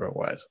whatever it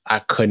was. I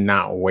could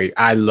not wait.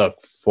 I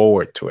looked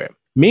forward to it.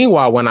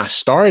 Meanwhile, when I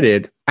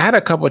started, I had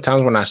a couple of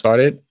times when I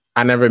started,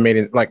 I never made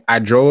it. Like, I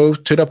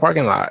drove to the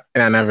parking lot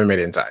and I never made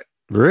it inside.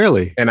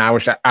 Really? And I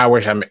wish I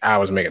was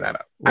making that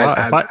up.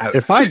 Wow,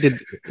 if I did,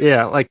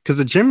 yeah, like, because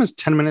the gym is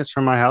 10 minutes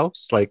from my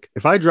house. Like,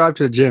 if I drive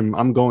to the gym,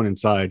 I'm going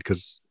inside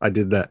because I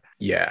did that.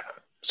 Yeah.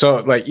 So,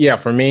 like, yeah,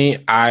 for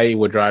me, I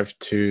would drive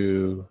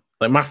to,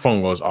 like, my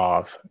phone goes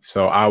off.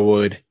 So I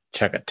would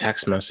check a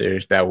text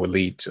message that would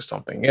lead to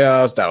something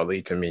else. That would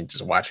lead to me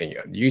just watching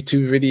a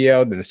YouTube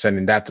video, then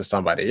sending that to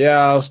somebody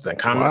else, then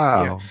comment.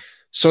 Wow. Yeah.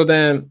 So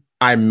then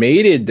I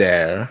made it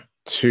there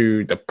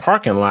to the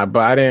parking lot,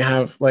 but I didn't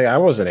have, like, I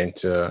wasn't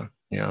into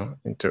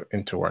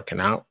working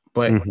out.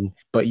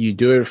 But you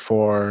do it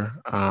for,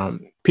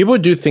 people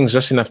do things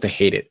just enough to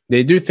hate it.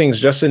 They do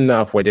things just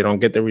enough where they don't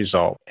get the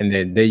result, and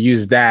then they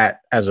use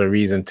that as a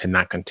reason to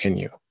not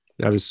continue.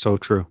 That is so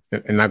true.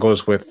 And that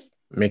goes with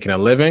making a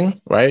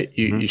living, right?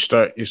 You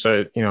start, you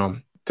know,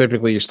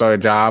 typically you start a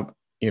job,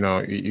 you know,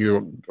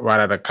 you right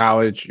out of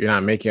college, you're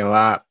not making a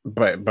lot,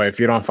 but if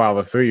you don't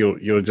follow through,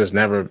 you'll just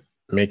never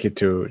make it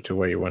to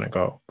where you want to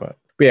go. But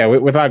yeah,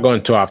 without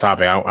going too off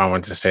topic, I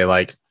want to say,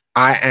 like,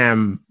 I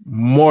am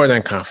more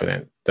than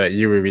confident that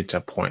you will reach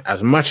a point,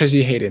 as much as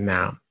you hate it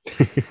now,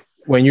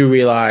 when you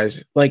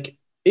realize, like,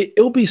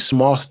 it'll be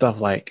small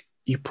stuff, like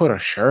you put a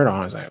shirt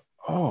on, it's like,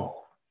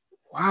 oh,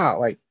 wow,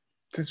 like,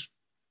 this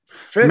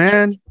fits.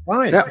 Man,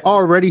 fine. That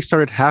already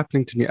started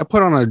happening to me. I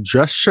put on a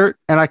dress shirt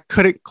and I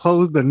couldn't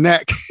close the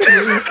neck.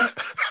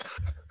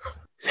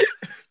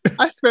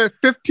 I spent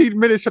 15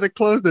 minutes trying to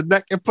close the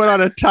neck and put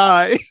on a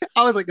tie.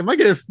 I was like, am I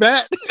getting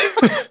fat?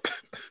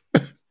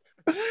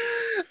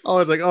 I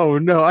was like, oh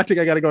no, I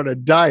think I got to go on a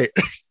diet.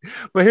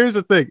 But here's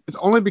the thing. It's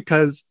only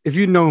because, if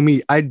you know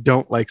me, I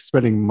don't like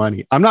spending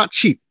money. I'm not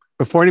cheap.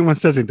 Before anyone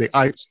says anything,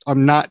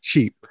 I'm not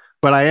cheap,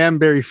 but I am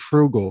very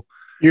frugal.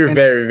 You're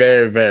very,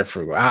 very, very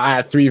frugal. I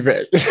had 3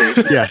 very.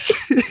 Yes.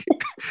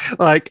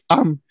 Like,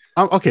 I'm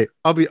okay.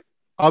 I'll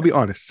be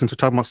honest, since we're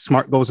talking about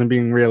smart goals and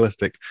being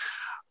realistic.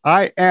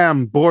 I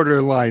am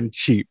borderline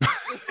cheap.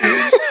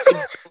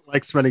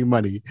 Like spending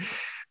money.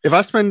 If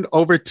I spend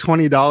over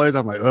 $20,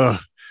 I'm like,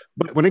 ugh.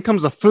 But when it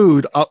comes to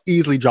food, I'll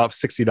easily drop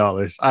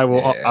 $60. I will.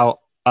 Yeah.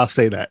 I'll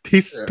say that.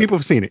 People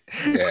have seen it.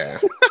 Yeah.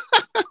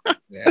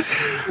 Yeah.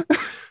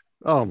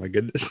 Oh my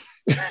goodness.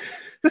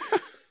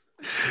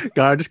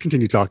 God, just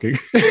continue talking.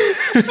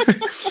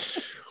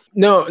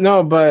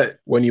 No, but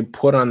when you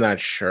put on that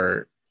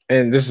shirt,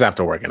 and this is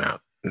after working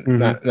out,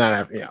 not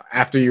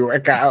after you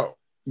work out,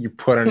 you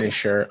put on a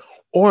shirt,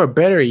 or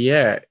better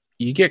yet,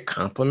 you get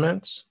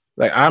compliments.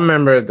 Like I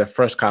remember the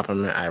first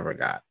compliment I ever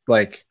got.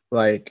 Like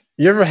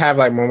you ever have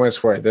like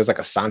moments where there's like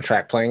a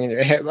soundtrack playing in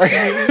your head?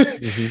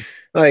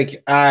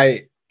 Like,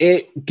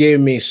 it gave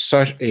me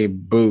such a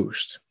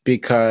boost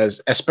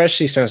because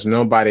especially since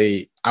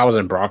I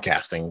wasn't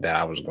broadcasting that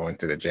I was going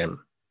to the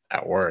gym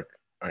at work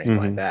or anything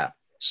like that.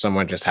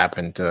 Someone just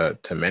happened to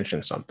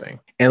mention something.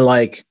 And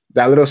like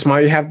that little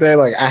smile you have there,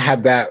 like I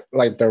had that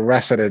like the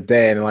rest of the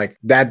day. And like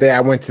that day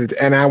I went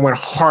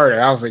harder.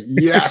 I was like,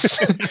 yes,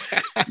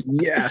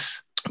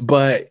 yes.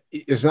 But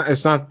it's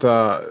not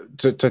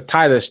to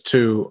tie this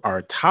to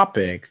our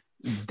topic.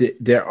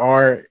 There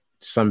are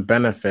some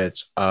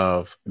benefits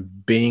of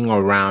being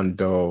around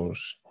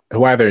those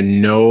who either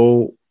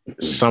know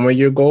some of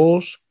your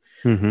goals.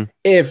 But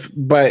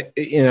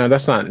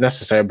that's not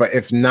necessary. But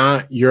if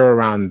not, you're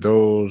around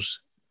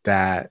those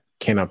that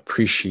can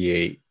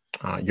appreciate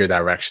your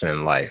direction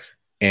in life,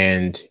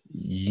 and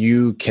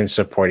you can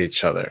support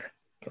each other,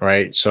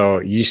 right? So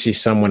you see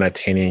someone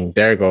attaining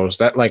their goals.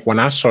 That, like when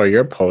I saw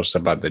your post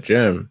about the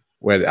gym,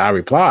 where I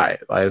replied,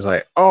 I was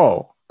like,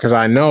 oh, because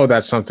I know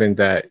that's something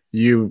that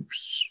you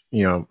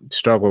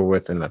struggled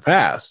with in the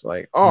past.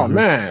 Like, oh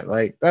man,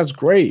 like that's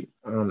great.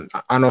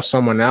 I know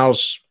someone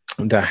else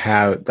that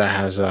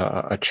has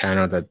a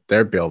channel that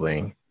they're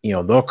building.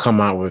 They'll come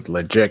out with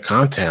legit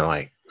content.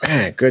 Like,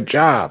 man, good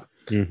job.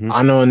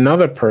 I know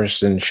another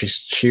person.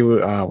 She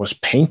was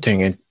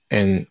painting,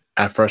 and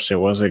at first it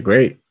wasn't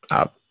great,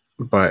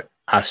 but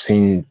I've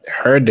seen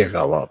her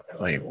develop.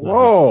 Like,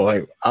 whoa!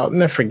 Like I'll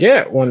never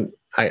forget when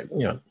I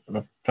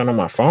turn on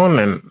my phone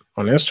and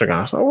on Instagram.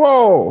 I was like,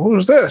 whoa,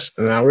 who's this?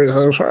 And I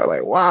was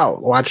like, wow,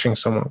 watching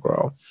someone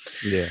grow.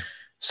 Yeah.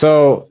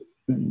 So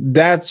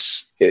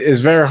it's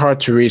very hard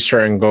to reach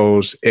certain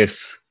goals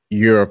if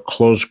you're a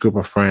close group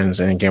of friends.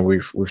 And again,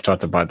 we've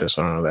talked about this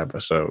on another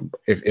episode.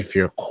 If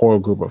your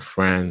core group of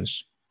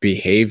friends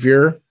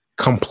behavior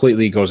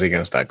completely goes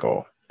against that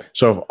goal.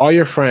 So if all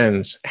your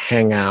friends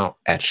hang out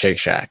at Shake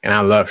Shack, and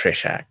I love Shake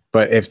Shack,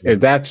 but if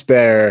that's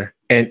there,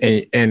 and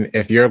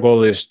if your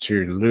goal is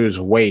to lose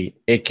weight,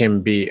 it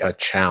can be a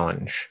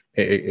challenge.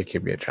 It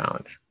can be a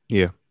challenge.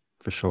 Yeah,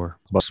 for sure.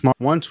 But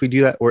once we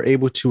do that, we're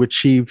able to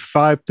achieve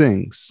 5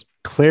 things.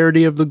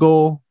 Clarity of the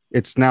goal.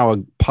 It's now a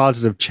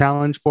positive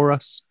challenge for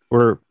us.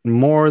 We're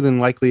more than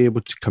likely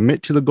able to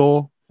commit to the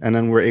goal, and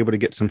then we're able to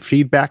get some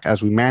feedback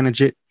as we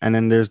manage it. And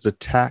then there's the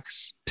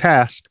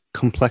task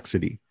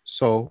complexity.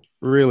 So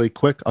really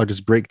quick, I'll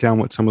just break down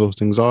what some of those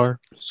things are.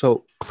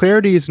 So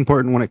clarity is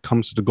important when it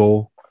comes to the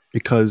goal,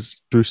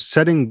 because through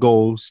setting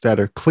goals that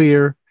are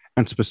clear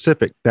and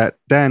specific, that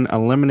then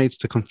eliminates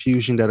the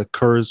confusion that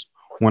occurs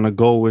when a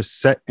goal is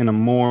set in a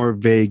more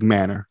vague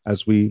manner,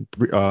 as we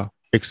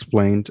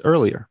explained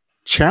earlier.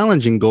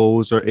 Challenging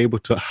goals are able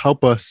to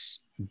help us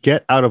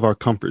get out of our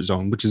comfort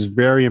zone, which is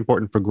very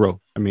important for growth.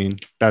 I mean,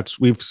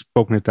 we've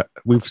spoken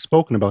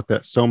about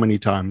that so many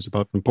times,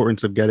 about the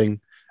importance of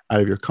getting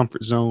out of your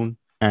comfort zone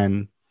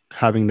and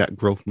having that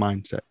growth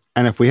mindset.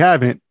 And if we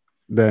haven't,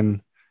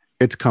 then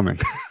it's coming.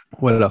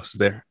 What else is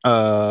there?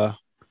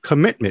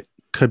 Commitment.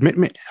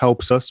 Commitment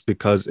helps us,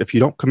 because if you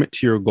don't commit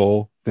to your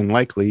goal, then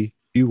likely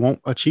you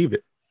won't achieve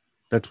it.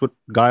 That's what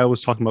Gaia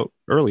was talking about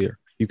earlier.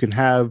 You can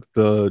have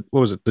the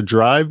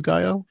drive,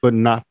 Gaia, but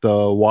not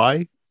the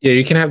why. Yeah,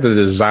 you can have the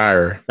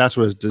desire. That's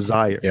what it's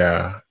desire.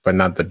 Yeah, but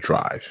not the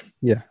drive.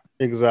 Yeah,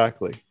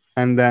 exactly.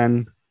 And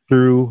then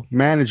through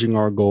managing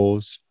our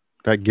goals,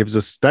 that gives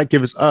us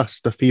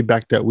the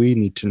feedback that we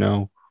need to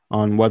know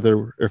on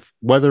whether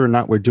or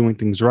not we're doing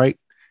things right,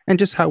 and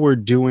just how we're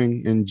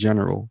doing in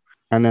general.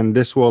 And then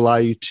this will allow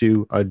you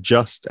to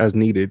adjust as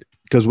needed,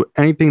 because with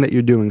anything that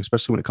you're doing,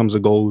 especially when it comes to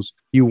goals,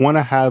 you want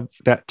to have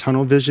that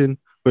tunnel vision,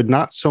 but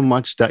not so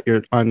much that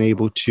you're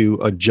unable to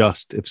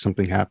adjust if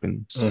something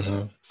happens.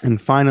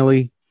 And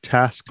finally,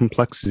 task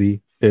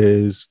complexity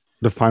is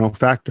the final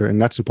factor.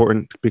 And that's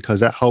important because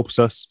that helps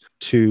us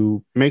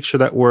to make sure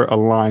that we're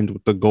aligned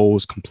with the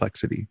goal's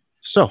complexity.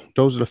 So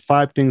those are the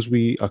 5 things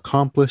we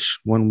accomplish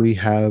when we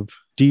have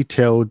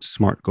detailed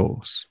SMART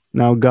goals.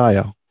 Now,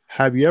 Gaia,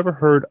 have you ever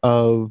heard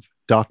of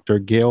Dr.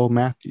 Gail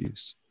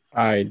Matthews?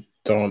 I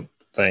don't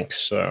think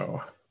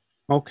so.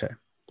 Okay.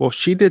 Well,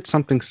 she did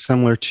something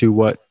similar to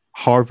what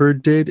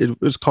Harvard did. It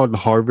was called the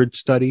Harvard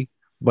study,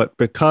 but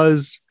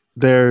because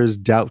there's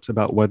doubts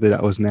about whether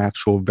that was an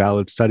actual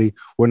valid study,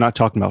 we're not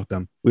talking about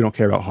them. We don't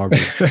care about Harvard.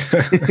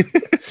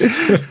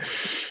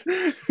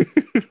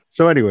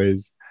 So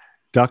anyways,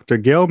 Dr.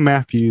 Gail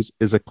Matthews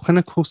is a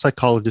clinical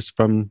psychologist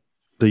from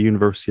the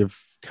University of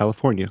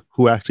California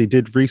who actually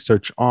did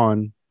research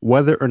on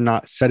whether or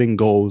not setting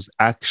goals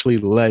actually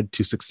led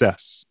to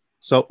success.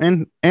 So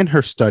in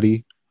her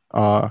study,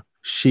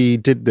 she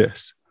did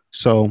this.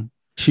 So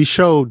she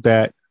showed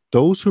that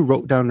those who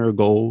wrote down their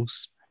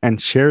goals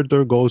and shared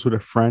their goals with a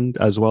friend,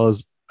 as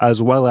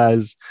well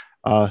as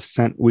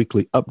sent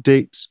weekly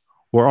updates,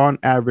 were on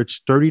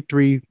average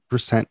 33%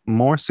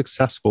 more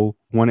successful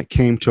when it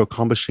came to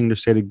accomplishing their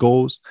stated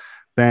goals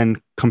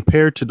than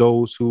compared to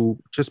those who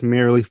just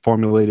merely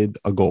formulated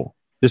a goal.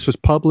 This was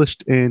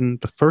published in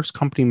the First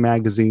Company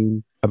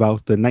magazine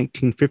about the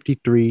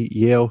 1953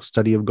 Yale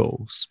study of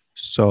goals.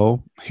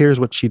 So here's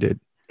what she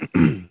did.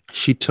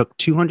 She took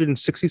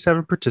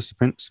 267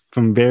 participants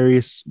from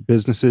various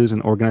businesses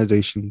and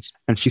organizations,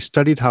 and she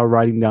studied how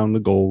writing down the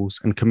goals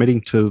and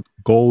committing to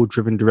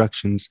goal-driven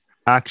directions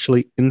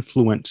actually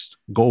influenced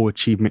goal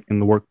achievement in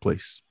the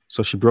workplace.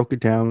 So she broke it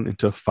down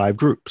into 5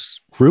 groups.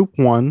 Group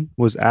 1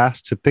 was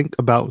asked to think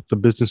about the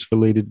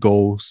business-related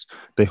goals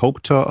they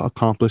hoped to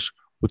accomplish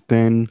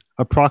within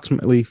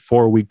approximately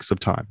 4 weeks of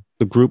time.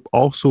 The group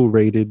also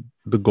rated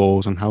the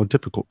goals on how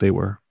difficult they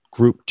were.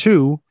 Group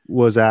 2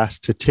 was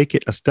asked to take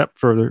it a step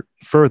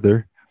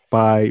further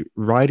by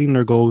writing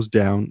their goals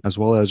down as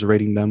well as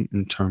rating them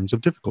in terms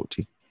of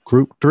difficulty.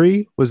 Group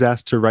 3 was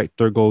asked to write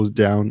their goals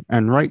down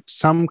and write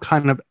some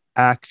kind of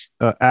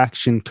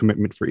action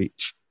commitment for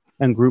each.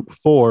 And Group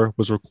 4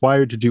 was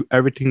required to do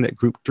everything that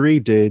Group 3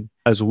 did,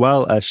 as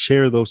well as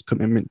share those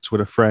commitments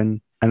with a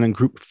friend. And then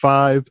Group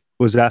 5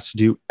 was asked to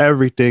do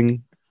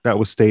everything that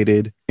was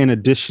stated, in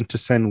addition to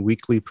send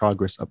weekly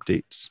progress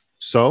updates.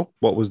 So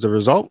what was the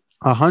result?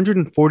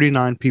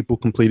 149 people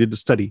completed the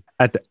study.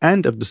 At the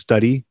end of the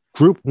study,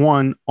 Group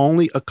 1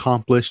 only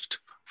accomplished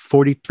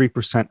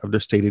 43% of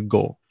their stated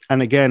goal.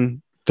 And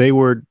again,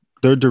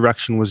 their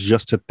direction was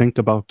just to think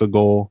about the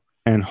goal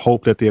and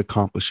hope that they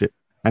accomplish it,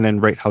 and then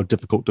rate how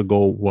difficult the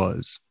goal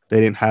was. They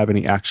didn't have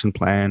any action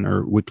plan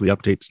or weekly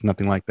updates,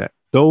 nothing like that.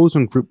 Those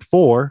in Group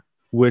 4,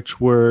 which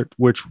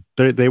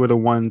they were the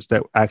ones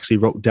that actually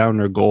wrote down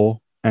their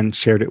goal and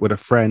shared it with a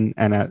friend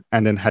and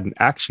then had an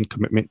action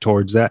commitment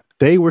towards that,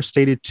 they were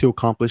stated to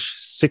accomplish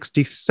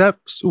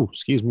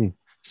 64%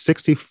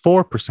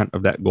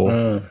 of that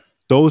goal.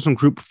 Those in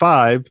Group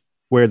 5,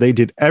 where they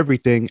did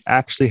everything,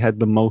 actually had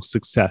the most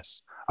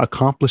success,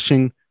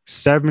 accomplishing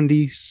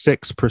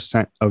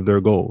 76% of their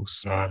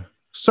goals.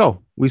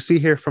 So we see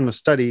here from the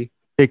study,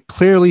 it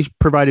clearly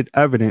provided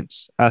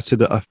evidence as to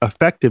the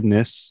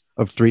effectiveness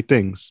of 3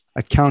 things: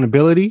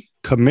 accountability,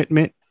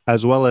 commitment,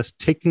 as well as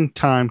taking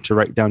time to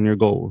write down your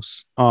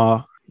goals.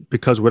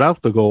 Because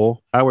without the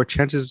goal, our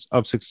chances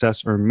of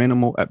success are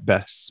minimal at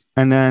best.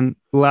 And then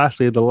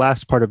lastly, the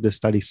last part of this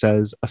study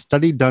says, a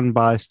study done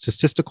by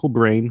Statistical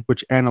Brain,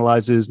 which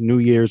analyzes New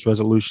Year's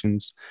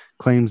resolutions,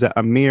 claims that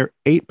a mere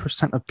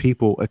 8% of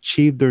people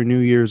achieved their New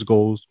Year's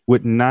goals,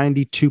 with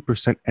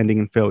 92% ending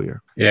in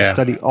failure. Yeah. The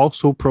study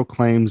also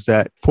proclaims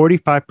that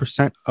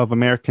 45% of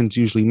Americans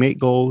usually make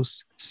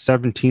goals,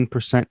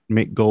 17%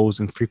 make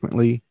goals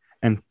infrequently,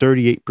 and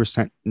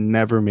 38%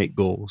 never make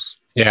goals.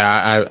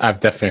 Yeah, I've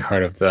definitely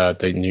heard of the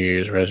New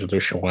Year's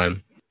resolution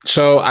one.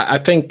 So I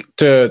think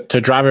to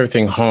drive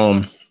everything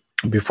home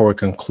before we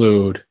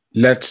conclude,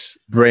 let's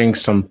bring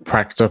some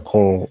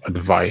practical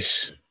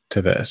advice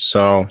to this.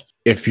 So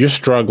if you're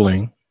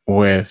struggling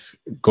with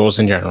goals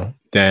in general,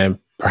 then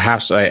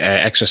perhaps an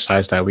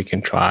exercise that we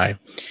can try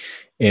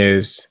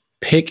is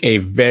pick a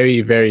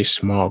very, very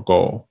small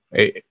goal.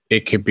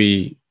 It could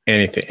be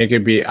anything. It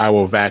could be, I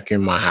will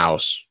vacuum my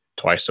house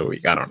twice a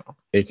week. I don't know.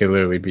 It could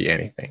literally be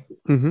anything.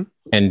 Mm-hmm.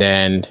 And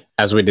then,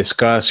 as we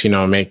discuss,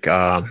 make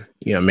a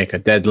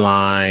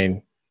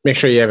deadline. Make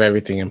sure you have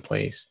everything in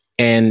place.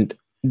 And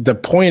the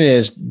point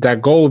is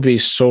that goal would be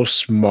so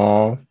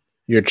small,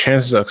 your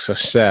chances of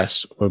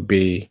success would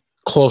be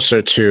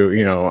closer to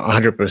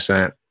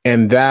 100%.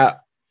 And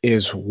that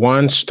is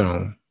one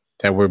stone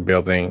that we're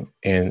building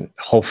in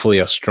hopefully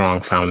a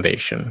strong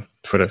foundation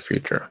for the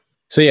future.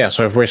 So yeah,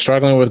 so if we're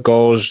struggling with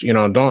goals,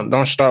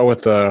 don't start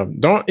with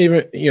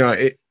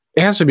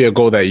it has to be a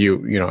goal that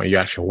you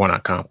actually want to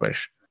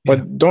accomplish.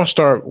 But don't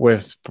start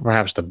with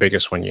perhaps the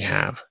biggest one you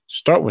have.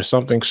 Start with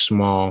something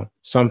small,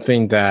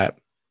 something that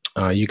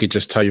you could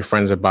just tell your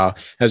friends about.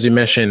 As you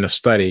mentioned in the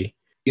study,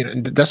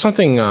 that's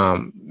something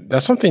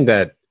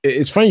that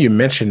it's funny you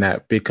mentioned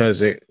that,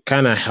 because it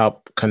kind of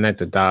helped connect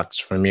the dots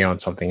for me on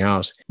something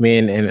else. Me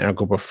and a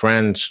group of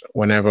friends,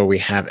 whenever we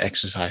have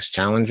exercise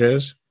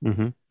challenges,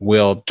 mm-hmm.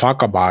 we'll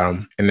talk about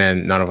them, and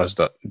then none of us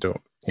do.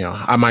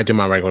 I might do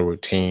my regular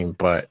routine,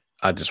 but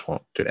I just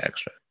won't do the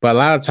extra. But a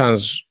lot of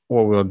times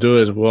what we'll do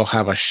is we'll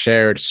have a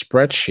shared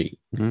spreadsheet.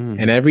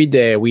 And every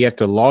day we have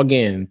to log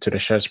in to the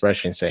shared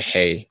spreadsheet and say,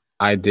 hey,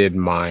 I did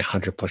my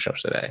 100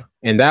 push-ups today.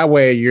 And that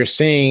way you're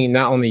seeing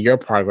not only your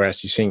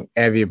progress, you're seeing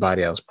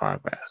everybody else's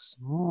progress.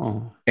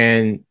 Oh.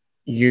 And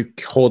you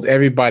hold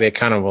everybody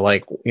accountable.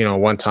 Like,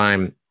 one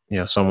time,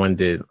 someone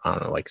did, I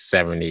don't know, like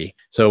 70.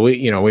 So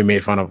we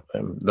made fun of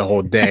them the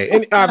whole day.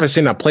 And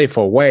obviously in a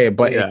playful way,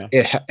 but Yeah.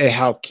 it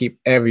helped keep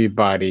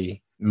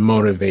everybody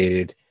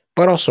motivated,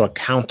 but also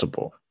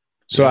accountable.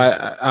 So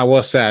I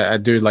will say I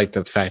do like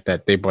the fact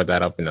that they brought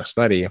that up in a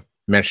study,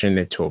 mentioned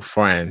it to a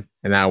friend,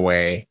 and that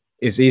way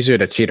it's easier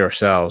to cheat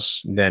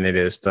ourselves than it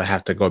is to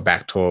have to go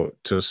back to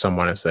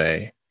someone and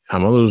say,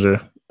 I'm a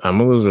loser.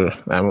 I'm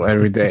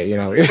every day,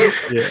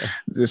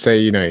 to say,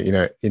 you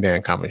didn't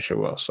accomplish your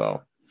will.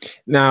 So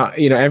now,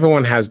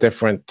 everyone has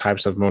different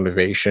types of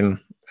motivation.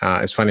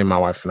 It's funny, my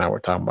wife and I were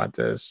talking about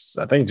this,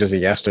 I think just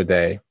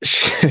yesterday.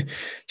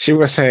 She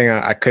was saying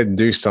I couldn't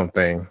do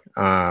something.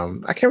 I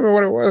can't remember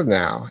what it was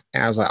now.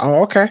 And I was like,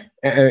 oh, okay.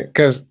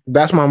 Because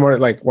that's my motive.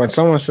 Like when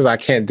someone says I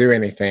can't do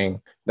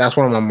anything, that's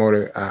one of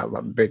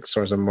my big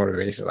source of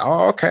motivation.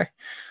 Oh, okay.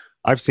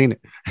 I've seen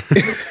it.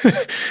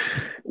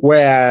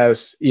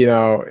 Whereas,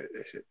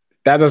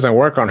 that doesn't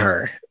work on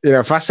her.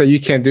 If I say you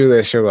can't do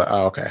this, she'll be like,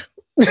 oh, okay.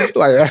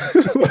 Like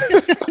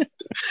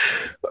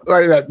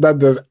that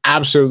does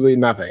absolutely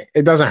nothing.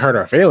 It doesn't hurt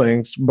her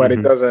feelings, but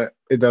it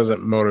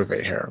doesn't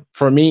motivate her.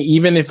 For me,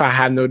 even if I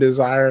had no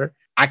desire,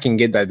 I can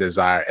get that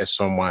desire if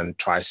someone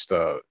tries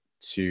to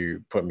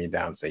put me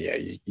down and say, yeah,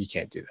 you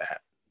can't do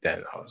that.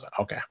 Then I was like,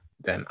 okay,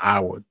 then I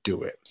will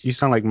do it. You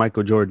sound like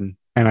Michael Jordan,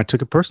 and I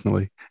took it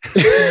personally.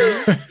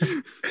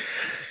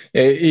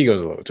 Yeah, he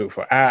goes a little too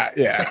far.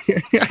 Yeah.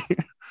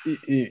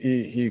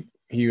 He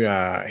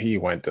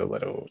went a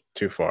little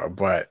too far,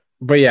 but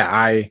yeah,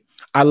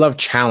 I love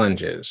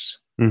challenges.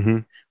 Mm-hmm.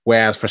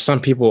 Whereas for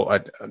some people,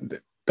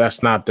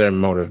 that's not their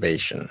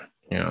motivation.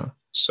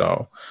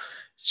 So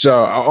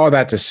all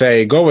that to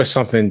say, go with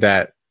something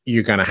that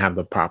you're gonna have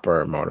the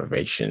proper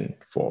motivation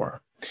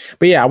for.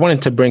 But yeah, I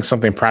wanted to bring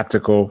something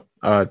practical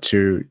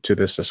to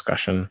this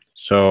discussion.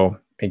 So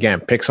again,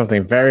 pick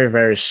something very,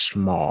 very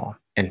small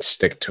and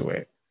stick to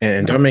it.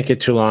 And don't make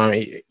it too long,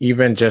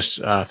 even just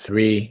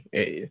 3.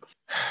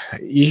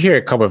 You hear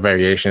a couple of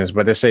variations,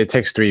 but they say it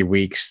takes 3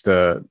 weeks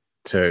to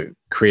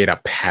create a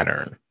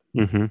pattern,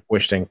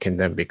 which then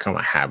can become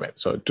a habit.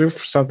 So do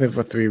something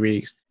for 3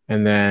 weeks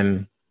and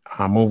then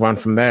move on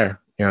from there.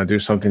 Do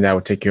something that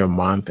would take you a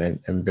month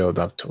and build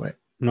up to it.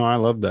 No, I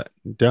love that.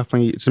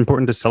 Definitely, it's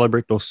important to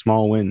celebrate those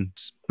small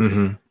wins.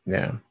 Mm-hmm.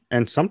 Yeah.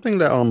 And something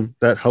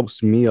that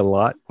helps me a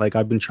lot, like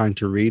I've been trying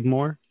to read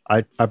more.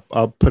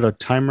 I'll put a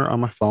timer on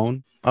my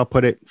phone. I'll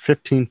put it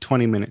 15,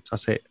 20 minutes. I'll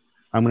say,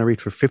 I'm going to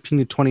read for 15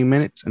 to 20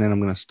 minutes and then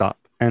I'm going to stop.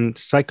 And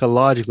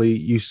psychologically,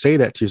 you say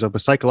that to yourself, but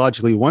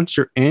psychologically, once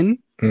you're in,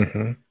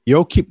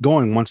 you'll keep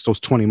going once those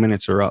 20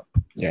 minutes are up.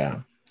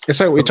 Yeah. It's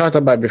like we talked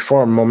about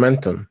before,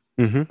 momentum.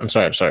 I'm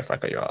sorry if I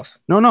cut you off.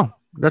 No,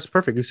 that's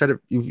perfect. You said it.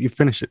 You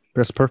finished it.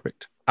 That's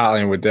perfect. I'll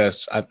end with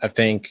this. I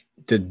think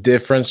the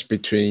difference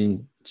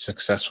between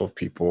successful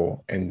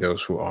people and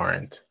those who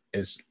aren't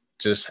is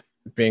just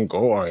being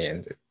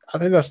goal-oriented. I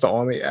think that's the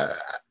only...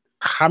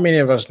 how many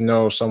of us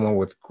know someone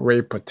with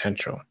great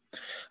potential?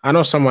 I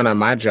know someone at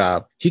my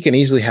job, he can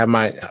easily have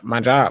my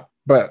job,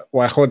 but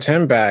what holds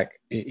him back,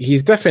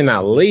 he's definitely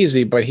not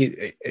lazy, but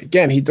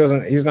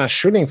he's not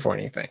shooting for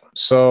anything.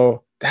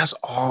 So that's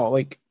all.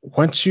 Like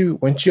once you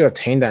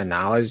attain that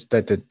knowledge,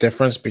 that the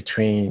difference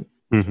between,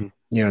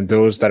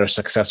 those that are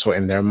successful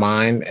in their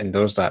mind and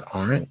those that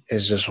aren't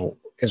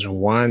is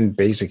one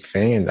basic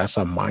thing. And that's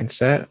a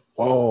mindset.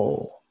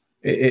 Whoa.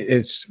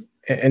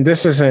 And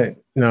this isn't,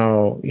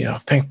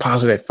 think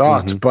positive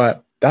thoughts,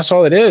 but that's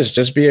all it is.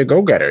 Just be a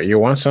go-getter. You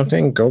want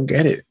something, go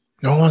get it.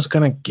 No one's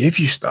going to give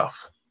you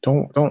stuff.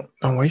 Don't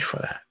wait for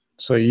that.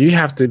 So you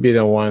have to be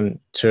the one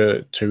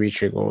to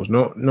reach your goals.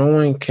 No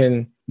one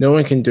can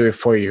do it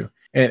for you.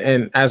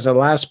 And as a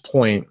last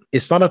point,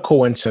 it's not a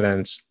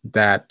coincidence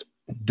that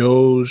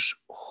those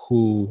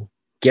who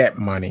get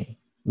money,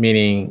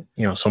 meaning,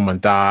 someone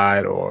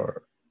died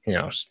or,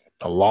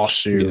 a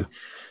lawsuit,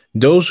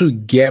 those who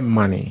get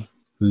money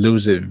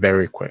lose it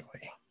very quickly.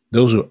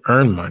 Those who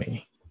earn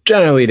money,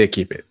 generally they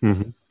keep it.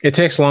 It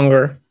takes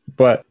longer,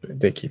 but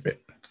they keep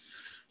it.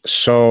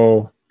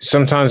 So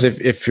sometimes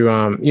if you,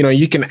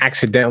 you can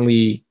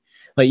accidentally,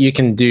 like you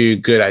can do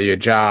good at your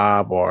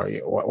job or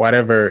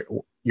whatever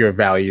your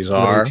values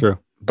are,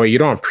 but you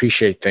don't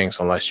appreciate things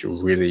unless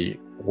you really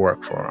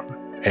work for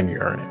them and you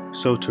earn it.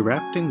 So to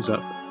wrap things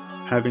up,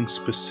 having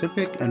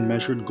specific and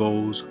measured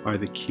goals are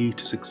the key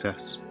to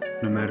success,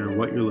 no matter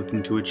what you're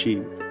looking to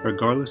achieve,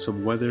 regardless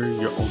of whether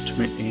your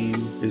ultimate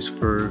aim is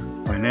for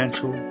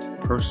financial,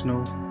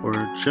 personal, or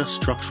just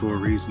structural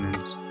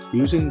reasons.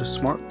 Using the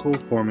SMART goal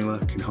formula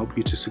can help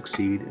you to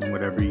succeed in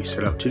whatever you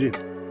set out to do.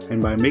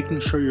 And by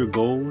making sure your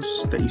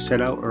goals that you set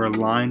out are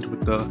aligned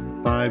with the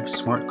 5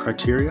 SMART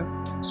criteria,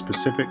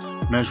 specific,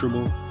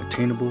 measurable,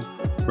 attainable,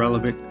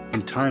 relevant,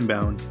 and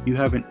time-bound, you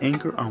have an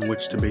anchor on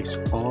which to base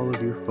all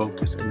of your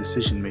focus and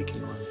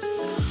decision-making on.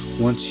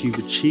 Once you've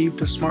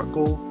achieved a SMART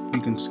goal, you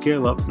can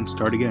scale up and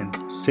start again,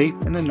 safe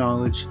in the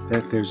knowledge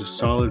that there's a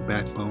solid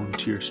backbone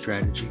to your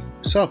strategy.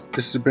 So,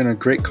 this has been a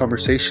great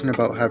conversation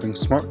about having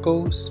SMART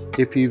goals.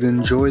 If you've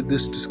enjoyed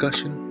this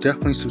discussion,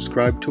 definitely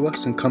subscribe to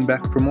us and come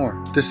back for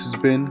more. This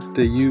has been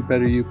the You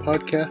Better You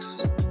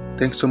podcast.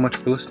 Thanks so much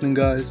for listening,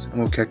 guys, and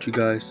we'll catch you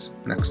guys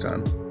next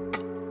time.